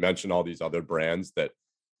 Like you mentioned all these other brands that,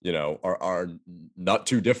 are not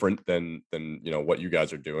too different than what you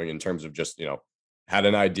guys are doing in terms of just, had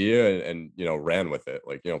an idea and ran with it.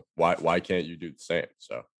 Like, why can't you do the same?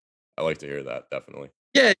 So I like to hear that, definitely.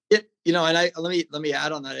 Yeah, and let me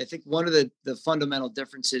add on that. I think one of the fundamental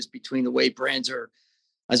differences between the way brands are,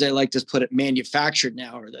 as I like to put it, manufactured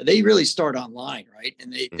now, or they really start online, right?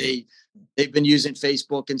 And they've been using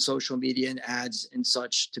Facebook and social media and ads and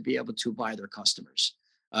such to be able to buy their customers.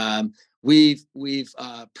 We've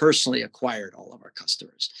personally acquired all of our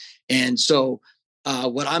customers, and so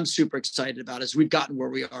what I'm super excited about is we've gotten where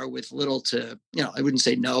we are with little to, I wouldn't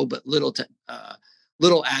say no, but little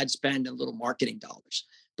ad spend and little marketing dollars.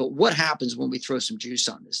 But what happens when we throw some juice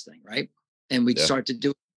on this thing, right? And we start to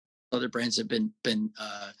do, other brands have been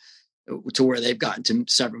to where they've gotten to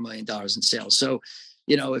several $1 million in sales. So,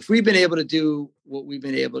 if we've been able to do what we've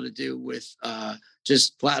been able to do with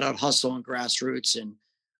just flat out hustle and grassroots and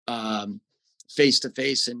face to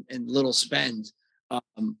face and little spend,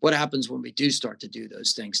 what happens when we do start to do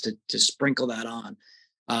those things to sprinkle that on?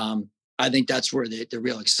 I think that's where the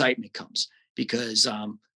real excitement comes, because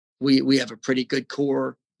we have a pretty good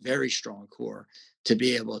core, very strong core to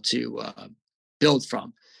be able to build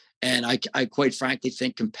from. And I quite frankly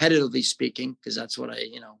think, competitively speaking, because that's what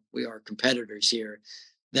we are competitors here,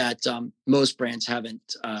 that most brands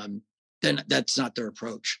haven't, then that's not their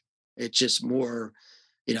approach. It's just more,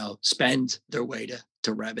 spend their way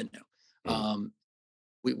to revenue.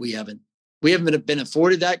 We haven't been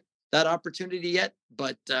afforded that opportunity yet,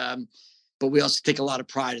 but we also take a lot of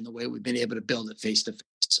pride in the way we've been able to build it face to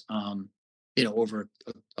face, over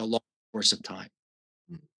a long course of time.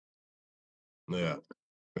 Yeah.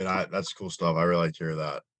 That's cool stuff. I really like to hear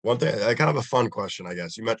that. One thing, kind of a fun question, I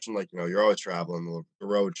guess. You mentioned like, you're always traveling, the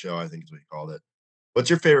road show, I think is what you called it. What's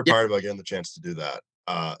your favorite Yeah. part about getting the chance to do that?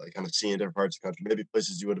 Like kind of seeing different parts of the country, maybe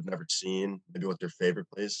places you would have never seen. Maybe what's your favorite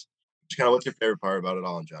place? Just kind of what's your favorite part about it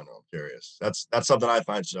all in general? I'm curious. That's something I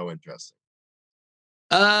find so interesting.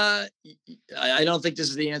 I don't think this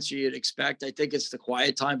is the answer you'd expect. I think it's the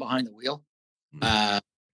quiet time behind the wheel. Mhm.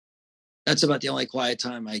 That's about the only quiet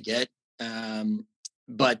time I get.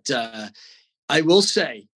 But I will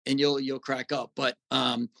say, and you'll crack up, but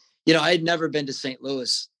I had never been to St.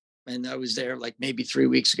 Louis, and I was there like maybe 3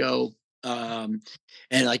 weeks ago. And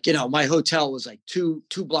like, my hotel was like two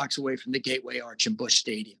blocks away from the Gateway Arch in Busch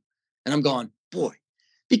Stadium. And I'm going, boy,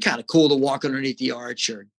 be kind of cool to walk underneath the arch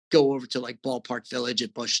or go over to like Ballpark Village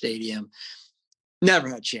at Busch Stadium. Never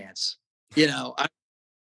had a chance. I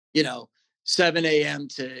 7 a.m.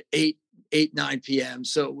 to 9 p.m.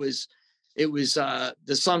 So it was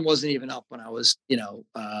the sun wasn't even up when I was, when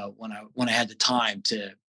I had the time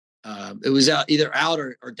to it was either out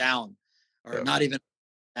or down, or Yeah. not even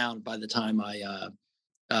down by the time I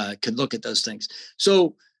could look at those things.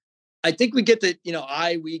 So I think we get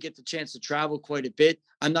we get the chance to travel quite a bit.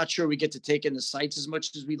 I'm not sure we get to take in the sights as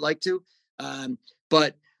much as we'd like to.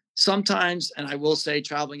 But sometimes, and I will say,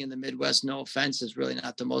 traveling in the Midwest, no offense, is really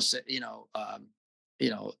not the most,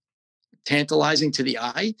 tantalizing to the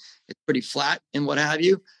eye. It's pretty flat and what have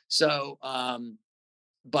you. So,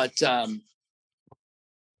 but I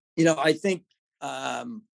think,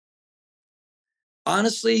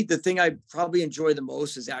 honestly, the thing I probably enjoy the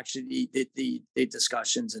most is actually the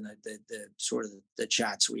discussions and the sort of the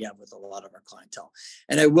chats we have with a lot of our clientele.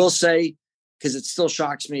 And I will say, because it still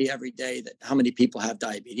shocks me every day that how many people have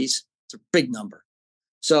diabetes. It's a big number.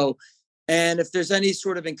 So, and if there's any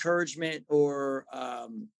sort of encouragement or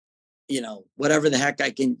whatever the heck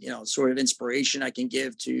I can, sort of inspiration I can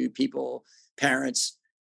give to people, parents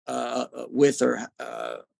with or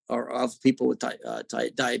of people with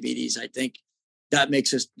diabetes, I think that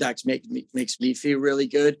makes me feel really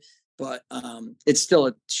good. But it's still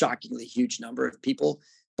a shockingly huge number of people.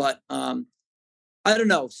 But I don't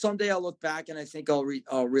know. Someday I'll look back and I think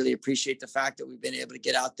I'll really appreciate the fact that we've been able to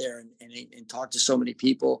get out there and talk to so many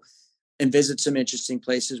people and visit some interesting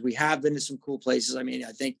places. We have been to some cool places. I mean,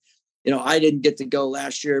 I think, I didn't get to go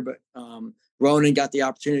last year, but Ronan got the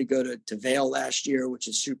opportunity to go to Vail last year, which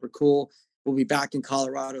is super cool. We'll be back in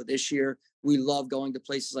Colorado this year. We love going to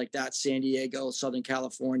places like that, San Diego, Southern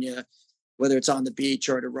California, whether it's on the beach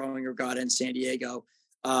or at a rowing regatta in San Diego.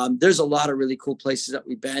 There's a lot of really cool places that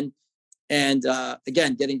we've been. And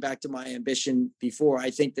again, getting back to my ambition before, I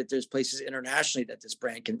think that there's places internationally that this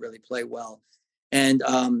brand can really play well. And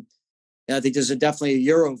I think there's definitely a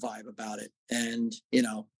Euro vibe about it. And,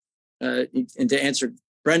 and to answer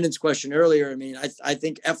Brendan's question earlier, I mean, I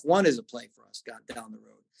think F1 is a play for us down the road.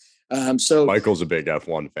 So Michael's a big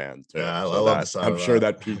F1 fan too. Yeah, I so love the sound I'm of sure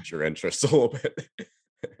that. that piqued your interest a little bit.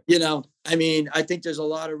 I mean, I think there's a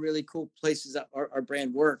lot of really cool places that our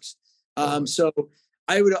brand works. So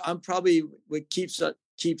I'm probably what keeps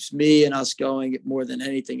me and us going more than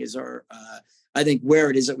anything is I think where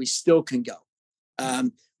it is that we still can go.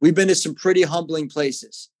 We've been to some pretty humbling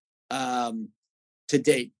places to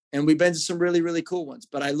date, and we've been to some really, really cool ones,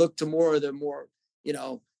 but I look to more of the more,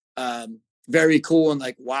 very cool and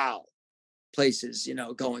like, wow places,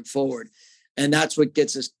 going forward. And that's what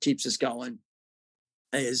keeps us going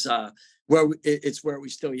is it's where we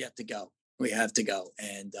still yet to go. We have to go.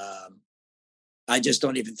 And I just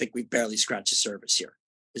don't even think we've barely scratched the surface here.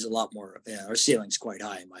 There's a lot more. Our ceiling's quite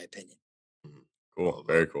high, in my opinion. Cool.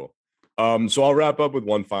 Very cool. So I'll wrap up with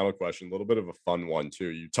one final question, a little bit of a fun one too.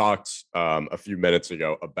 You talked a few minutes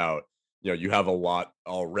ago about, you have a lot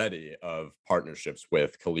already of partnerships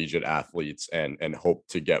with collegiate athletes and hope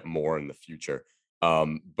to get more in the future.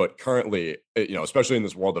 But currently, especially in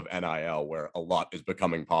this world of NIL, where a lot is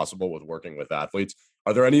becoming possible with working with athletes,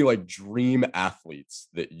 are there any like dream athletes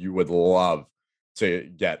that you would love to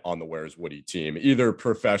get on the Where's Woody team, either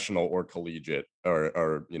professional or collegiate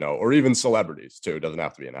or even celebrities too? It doesn't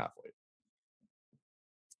have to be an athlete.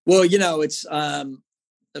 Well, it's,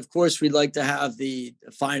 of course, we'd like to have the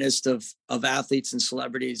finest of athletes and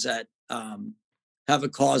celebrities that have a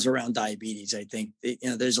cause around diabetes. I think,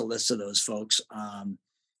 there's a list of those folks. I'm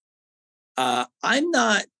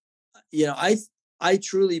not, I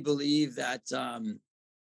truly believe that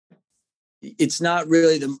it's not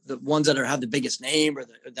really the ones that have the biggest name or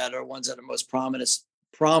that are ones that are most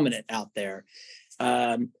prominent out there.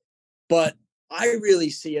 But I really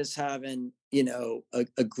see us having,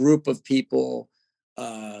 a group of people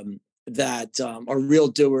that are real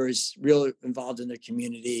doers, real involved in their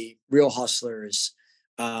community, real hustlers.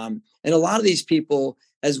 And a lot of these people,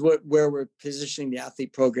 where we're positioning the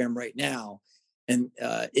athlete program right now, and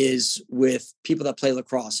is with people that play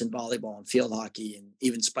lacrosse and volleyball and field hockey and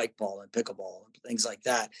even spike ball and pickleball and things like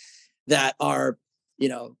that, that are,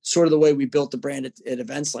 sort of the way we built the brand at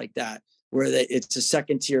events like that, where it's a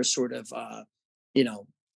second tier sort of,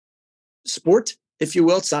 sport, if you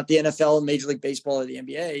will. It's not the NFL, Major League Baseball, or the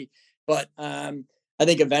NBA, but I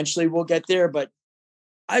think eventually we'll get there. But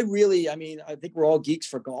I think we're all geeks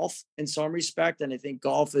for golf in some respect. And I think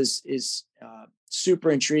golf is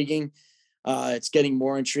super intriguing. It's getting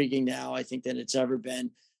more intriguing now, I think, than it's ever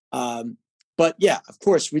been. But yeah, of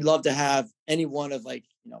course, we'd love to have any one of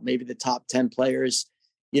maybe the top 10 players.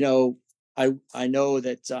 I know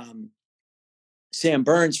that Sam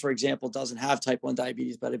Burns, for example, doesn't have type 1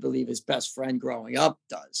 diabetes, but I believe his best friend growing up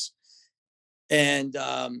does. And,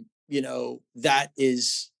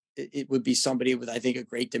 it would be somebody with, I think, a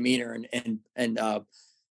great demeanor and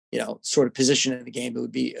sort of position in the game. It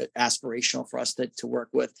would be aspirational for us to work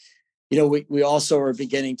with. We also are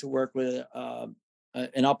beginning to work with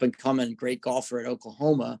an up and coming great golfer at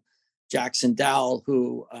Oklahoma, Jackson Dowell,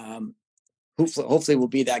 who hopefully will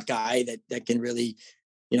be that guy that can really,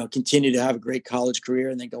 continue to have a great college career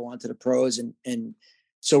and then go on to the pros. And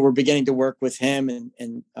so we're beginning to work with him,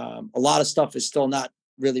 and a lot of stuff is still not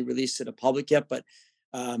really released to the public yet, but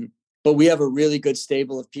we have a really good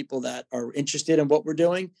stable of people that are interested in what we're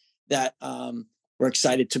doing that we're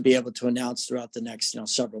excited to be able to announce throughout the next,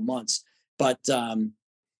 several months. But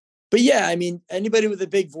yeah, anybody with a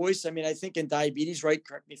big voice, I think in diabetes, right?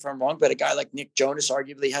 Correct me if I'm wrong, but a guy like Nick Jonas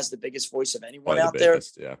arguably has the biggest voice of anyone out there.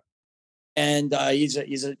 Yeah. And he's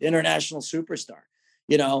an international superstar,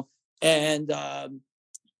 and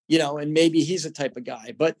and maybe he's a type of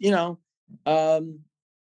guy, but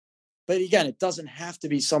but again, it doesn't have to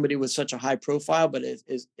be somebody with such a high profile, but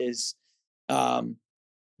but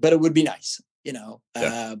it would be nice,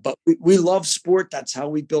 Yeah. But we love sport. That's how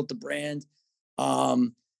we built the brand.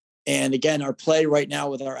 And again, our play right now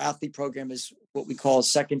with our athlete program is what we call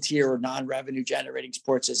second tier or non-revenue generating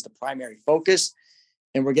sports as the primary focus.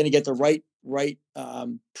 And we're going to get the right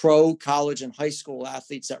pro, college, and high school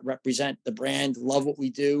athletes that represent the brand, love what we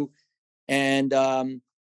do, and can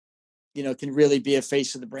really be a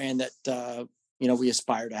face of the brand that we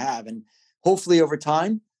aspire to have. And hopefully over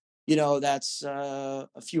time, that's a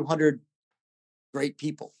few hundred great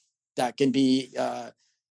people that can be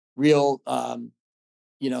real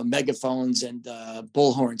megaphones and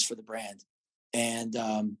bullhorns for the brand. And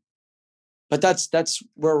but that's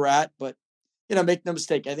where we're at. But make no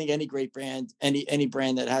mistake, I think any great brand, any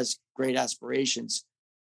brand that has great aspirations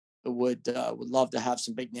would love to have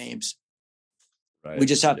some big names. Right. We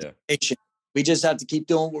just have to be patient. We just have to keep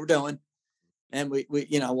doing what we're doing, and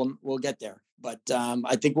we'll get there. But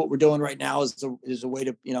I think what we're doing right now is a way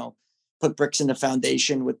to put bricks in the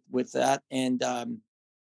foundation with that, and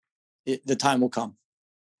the time will come.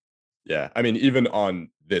 Yeah, even on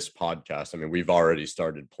this podcast, we've already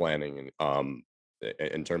started planning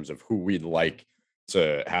in terms of who we'd like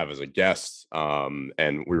to have as a guest.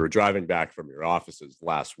 And we were driving back from your offices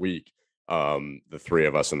last week, the three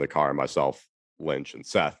of us in the car, myself, Lynch, and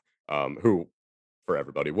Seth, who, for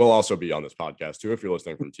everybody, will also be on this podcast too. If you're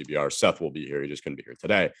listening from TBR, Seth will be here. He just couldn't be here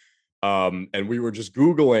today. And we were just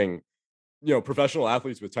Googling, professional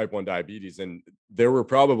athletes with type 1 diabetes. And there were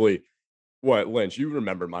probably, Lynch, you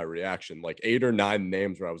remember my reaction, like 8 or 9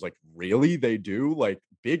 names where I was like, really? They do? Like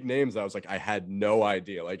big names. I was like, I had no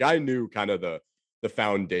idea. Like I knew kind of the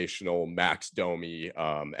foundational Max Domi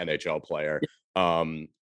NHL player.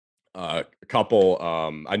 A couple,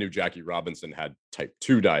 I knew Jackie Robinson had type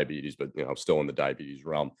 2 diabetes, but still in the diabetes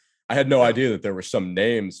realm. I had no idea that there were some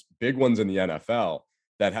names, big ones in the NFL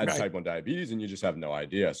that had type 1 diabetes, and you just have no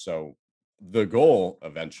idea. So the goal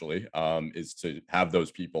eventually is to have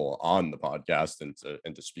those people on the podcast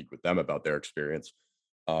and to speak with them about their experience.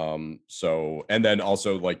 So, and then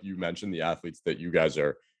also, like you mentioned, the athletes that you guys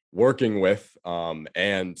are working with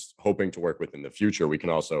and hoping to work with in the future, we can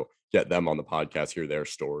also get them on the podcast, hear their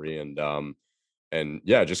story, and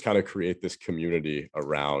yeah, just kind of create this community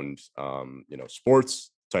around sports,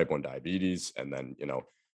 type 1 diabetes, and then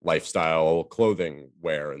lifestyle clothing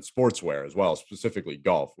wear and sportswear as well, specifically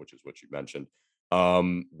golf, which is what you mentioned,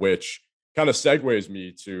 which kind of segues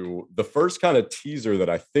me to the first kind of teaser that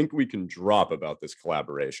I think we can drop about this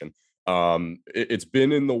collaboration. It's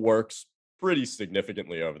been in the works pretty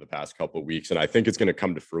significantly over the past couple of weeks, and I think it's going to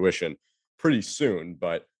come to fruition pretty soon.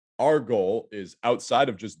 But our goal is, outside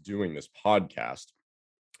of just doing this podcast,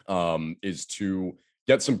 is to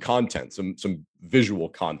get some content, some visual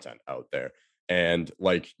content out there. And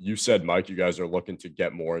like you said, Mike, you guys are looking to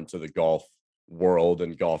get more into the golf world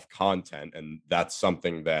and golf content. And that's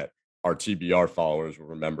something that our TBR followers will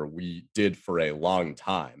remember we did for a long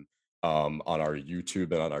time on our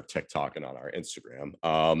YouTube and on our TikTok and on our Instagram.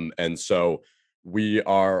 And so we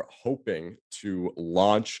are hoping to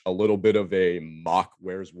launch a little bit of a mock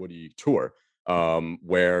Where's Woody tour,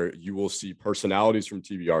 where you will see personalities from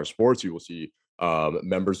TBR Sports. You will see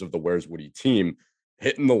members of the Where's Woody team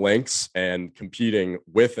hitting the links and competing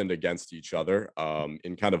with and against each other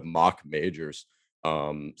in kind of mock majors,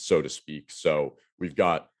 so to speak. So we've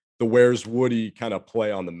got the Where's Woody kind of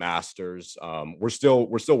play on the Masters. We're still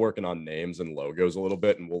working on names and logos a little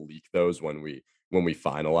bit, and we'll leak those when we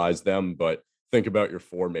finalize them. But think about your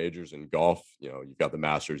 4 majors in golf. You've got the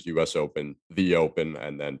Masters, US Open, the Open,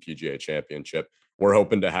 and then PGA Championship. We're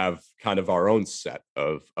hoping to have kind of our own set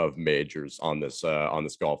of majors on this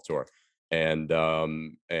golf tour. And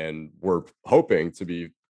we're hoping to be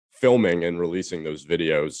filming and releasing those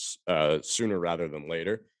videos sooner rather than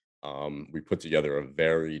later. We put together a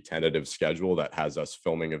very tentative schedule that has us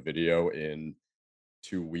filming a video in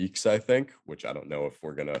 2 weeks, I think, which I don't know if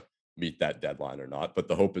we're going to meet that deadline or not. But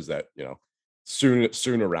the hope is that,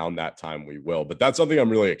 soon around that time we will. But that's something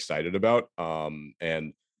I'm really excited about.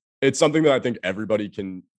 And it's something that I think everybody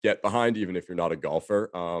can get behind, even if you're not a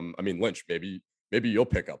golfer. I mean, Lynch, maybe you'll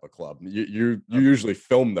pick up a club. You usually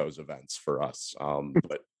film those events for us.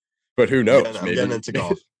 But who knows? Yeah, I'm getting into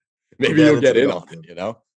golf. Maybe you'll get in on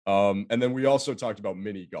it, And then we also talked about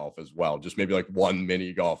mini golf as well. Just maybe like one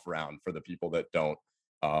mini golf round for the people that don't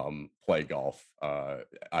play golf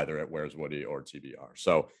either at Where's Woody or TBR.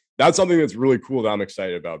 So that's something that's really cool that I'm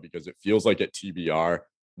excited about, because it feels like at TBR,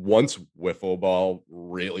 once wiffle ball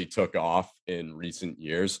really took off in recent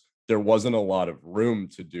years, there wasn't a lot of room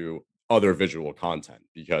to do other visual content,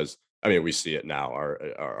 because I mean, we see it now.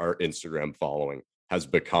 Our Instagram following has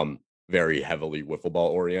become very heavily wiffle ball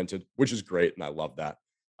oriented, which is great, and I love that.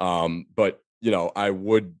 But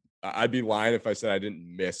I'd be lying if I said I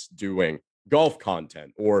didn't miss doing golf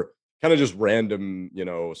content or kind of just random,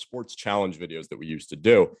 sports challenge videos that we used to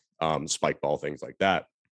do, spike ball, things like that.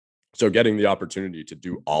 So getting the opportunity to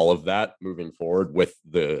do all of that moving forward with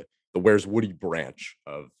the Where's Woody branch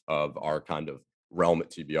of our kind of realm at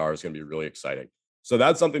TBR is going to be really exciting. So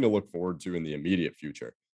that's something to look forward to in the immediate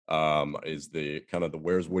future, is the kind of the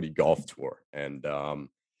Where's Woody golf tour. And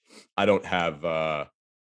I don't have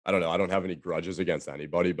any grudges against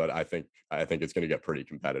anybody, but I think it's going to get pretty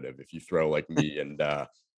competitive if you throw like me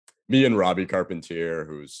and Robbie Carpentier,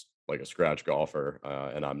 who's like a scratch golfer,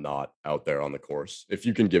 and I'm not out there on the course. If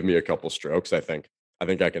you can give me a couple strokes, I think I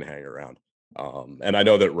can hang around. And I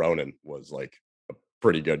know that Ronan was like a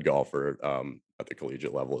pretty good golfer at the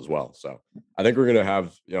collegiate level as well. So I think we're going to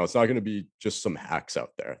have, it's not going to be just some hacks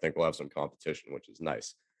out there. I think we'll have some competition, which is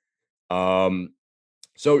nice.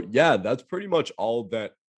 So yeah, that's pretty much all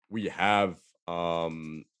that we have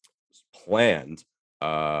planned.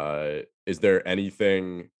 Is there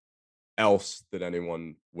anything else that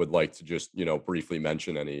anyone would like to just, briefly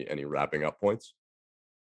mention? Any wrapping up points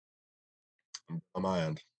on my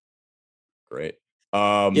end? Great.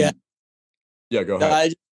 Yeah, go ahead. I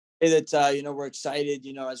just say that we're excited,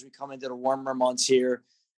 as we come into the warmer months here.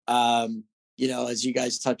 As you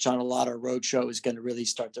guys touch on, a lot of road show is going to really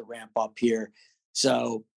start to ramp up here.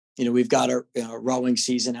 So we've got a rowing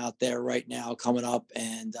season out there right now coming up,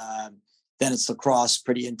 and then it's lacrosse,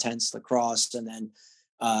 pretty intense lacrosse, and then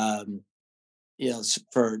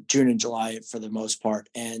for June and July for the most part,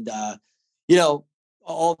 and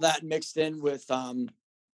all that mixed in with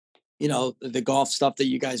the golf stuff that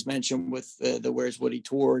you guys mentioned with the Where's Woody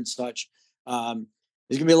tour and such.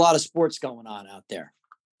 There's gonna be a lot of sports going on out there,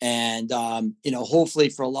 and hopefully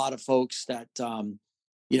for a lot of folks that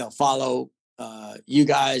follow you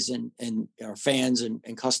guys and are fans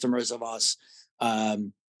and customers of us,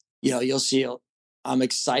 you'll see. I'm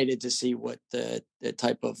excited to see what the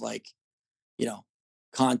type of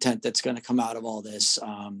content that's going to come out of all this.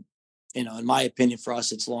 In my opinion, for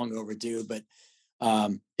us, it's long overdue, but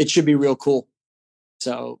it should be real cool.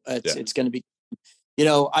 So it's going to be,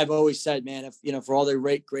 I've always said, man, if for all the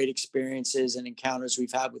great experiences and encounters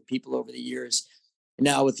we've had with people over the years,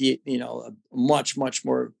 now with the, a much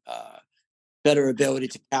more better ability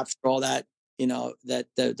to capture all that,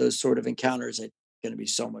 those sort of encounters are going to be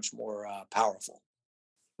so much more powerful.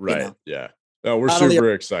 Right. Yeah. No, we're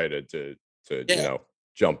super excited to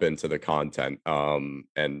jump into the content.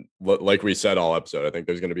 And like we said all episode, I think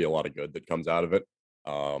there's going to be a lot of good that comes out of it.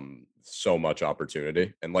 So much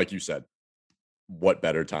opportunity. And like you said, what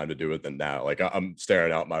better time to do it than now? Like I'm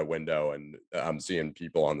staring out my window and I'm seeing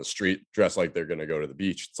people on the street dressed like they're going to go to the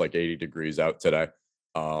beach. It's like 80 degrees out today.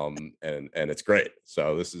 And it's great.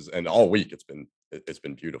 So this is, and all week it's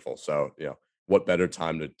been beautiful. So, what better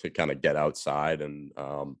time to kind of get outside and,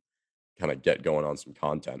 kind of get going on some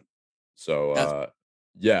content. So,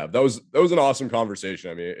 yeah, that was an awesome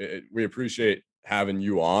conversation. I mean, we appreciate having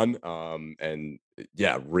you on. And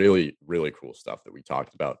yeah, really, really cool stuff that we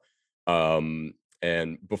talked about.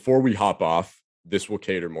 And before we hop off, this will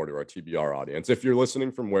cater more to our TBR audience. If you're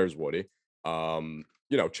listening from Where's Woody,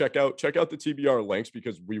 check out the TBR links,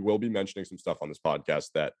 because we will be mentioning some stuff on this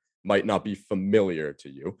podcast that might not be familiar to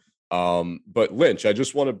you. But Lynch, I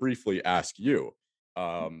just want to briefly ask you,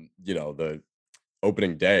 the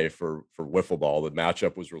opening day for wiffle ball, the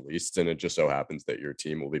matchup was released, and it just so happens that your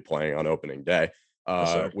team will be playing on opening day,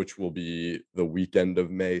 which will be the weekend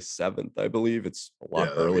of May 7th, I believe. It's a lot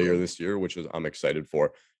earlier this year, which I'm excited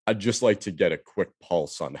for. I'd just like to get a quick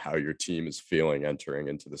pulse on how your team is feeling entering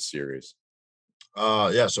into the series.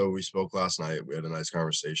 So we spoke last night. We had a nice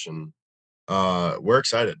conversation. We're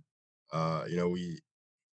excited.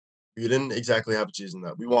 We didn't exactly have a season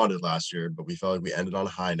that we wanted last year, but we felt like we ended on a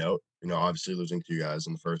high note. Obviously losing to you guys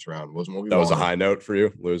in the first round wasn't what we wanted. That was a high note for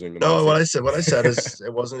you, losing to No, what I said is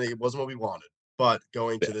it wasn't what we wanted. But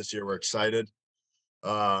going to this year, we're excited.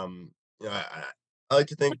 I like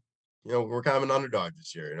to think, we're kind of an underdog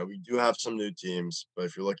this year. We do have some new teams, but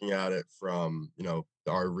if you're looking at it from,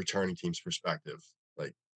 our returning team's perspective,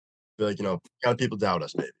 like, I feel like, kind of people doubt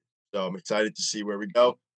us maybe. So I'm excited to see where we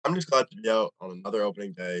go. I'm just glad to be out on another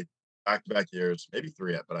opening day, back-to-back years, maybe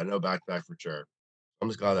 3 yet, but I know back-to-back for sure. I'm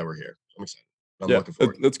just glad that we're here. I'm excited. I'm looking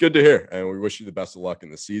forward. That's good to hear, and we wish you the best of luck in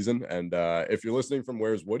the season. And if you're listening from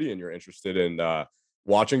Where's Woody and you're interested in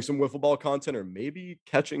watching some wiffle ball content, or maybe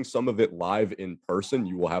catching some of it live in person,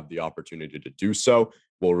 you will have the opportunity to do so.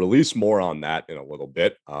 We'll release more on that in a little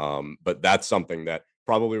bit, but that's something that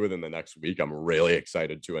probably within the next week, I'm really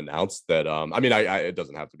excited to announce that. It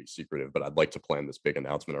doesn't have to be secretive, but I'd like to plan this big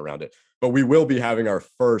announcement around it. But we will be having our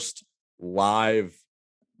first live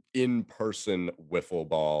in-person wiffle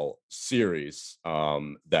ball series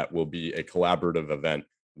that will be a collaborative event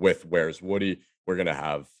with Where's Woody. We're going to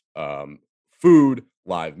have food,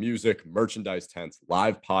 live music, merchandise tents,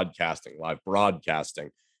 live podcasting, live broadcasting.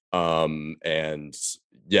 And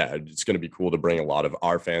yeah, it's going to be cool to bring a lot of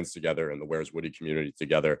our fans together and the Where's Woody community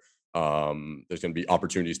together. There's going to be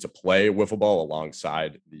opportunities to play wiffle ball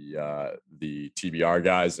alongside the TBR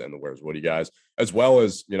guys and the Where's Woody guys, as well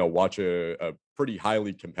as, watch a pretty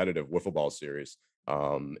highly competitive wiffle ball series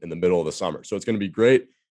in the middle of the summer. So it's going to be great.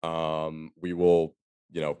 We will,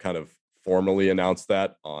 kind of formally announce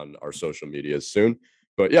that on our social medias soon,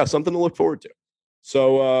 but yeah, something to look forward to.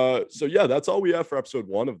 So yeah, that's all we have for episode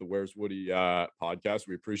 1 of the Where's Woody podcast.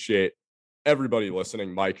 We appreciate everybody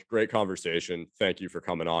listening. Mike, great conversation. Thank you for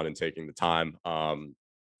coming on and taking the time.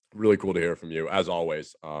 Really cool to hear from you as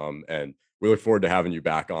always. And we look forward to having you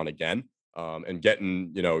back on again, and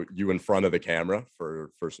getting, you in front of the camera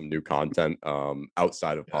for some new content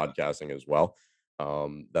outside of podcasting as well.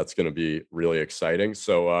 That's going to be really exciting.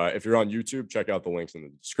 So if you're on YouTube, check out the links in the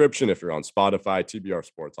description. If you're on Spotify, TBR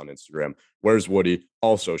Sports on Instagram, Where's Woody,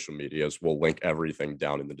 all social medias. We'll link everything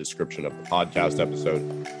down in the description of the podcast episode.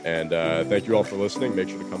 And thank you all for listening. Make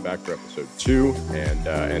sure to come back for episode 2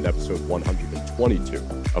 and episode 122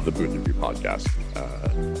 of the Booth Review podcast.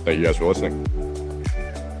 Thank you guys for listening.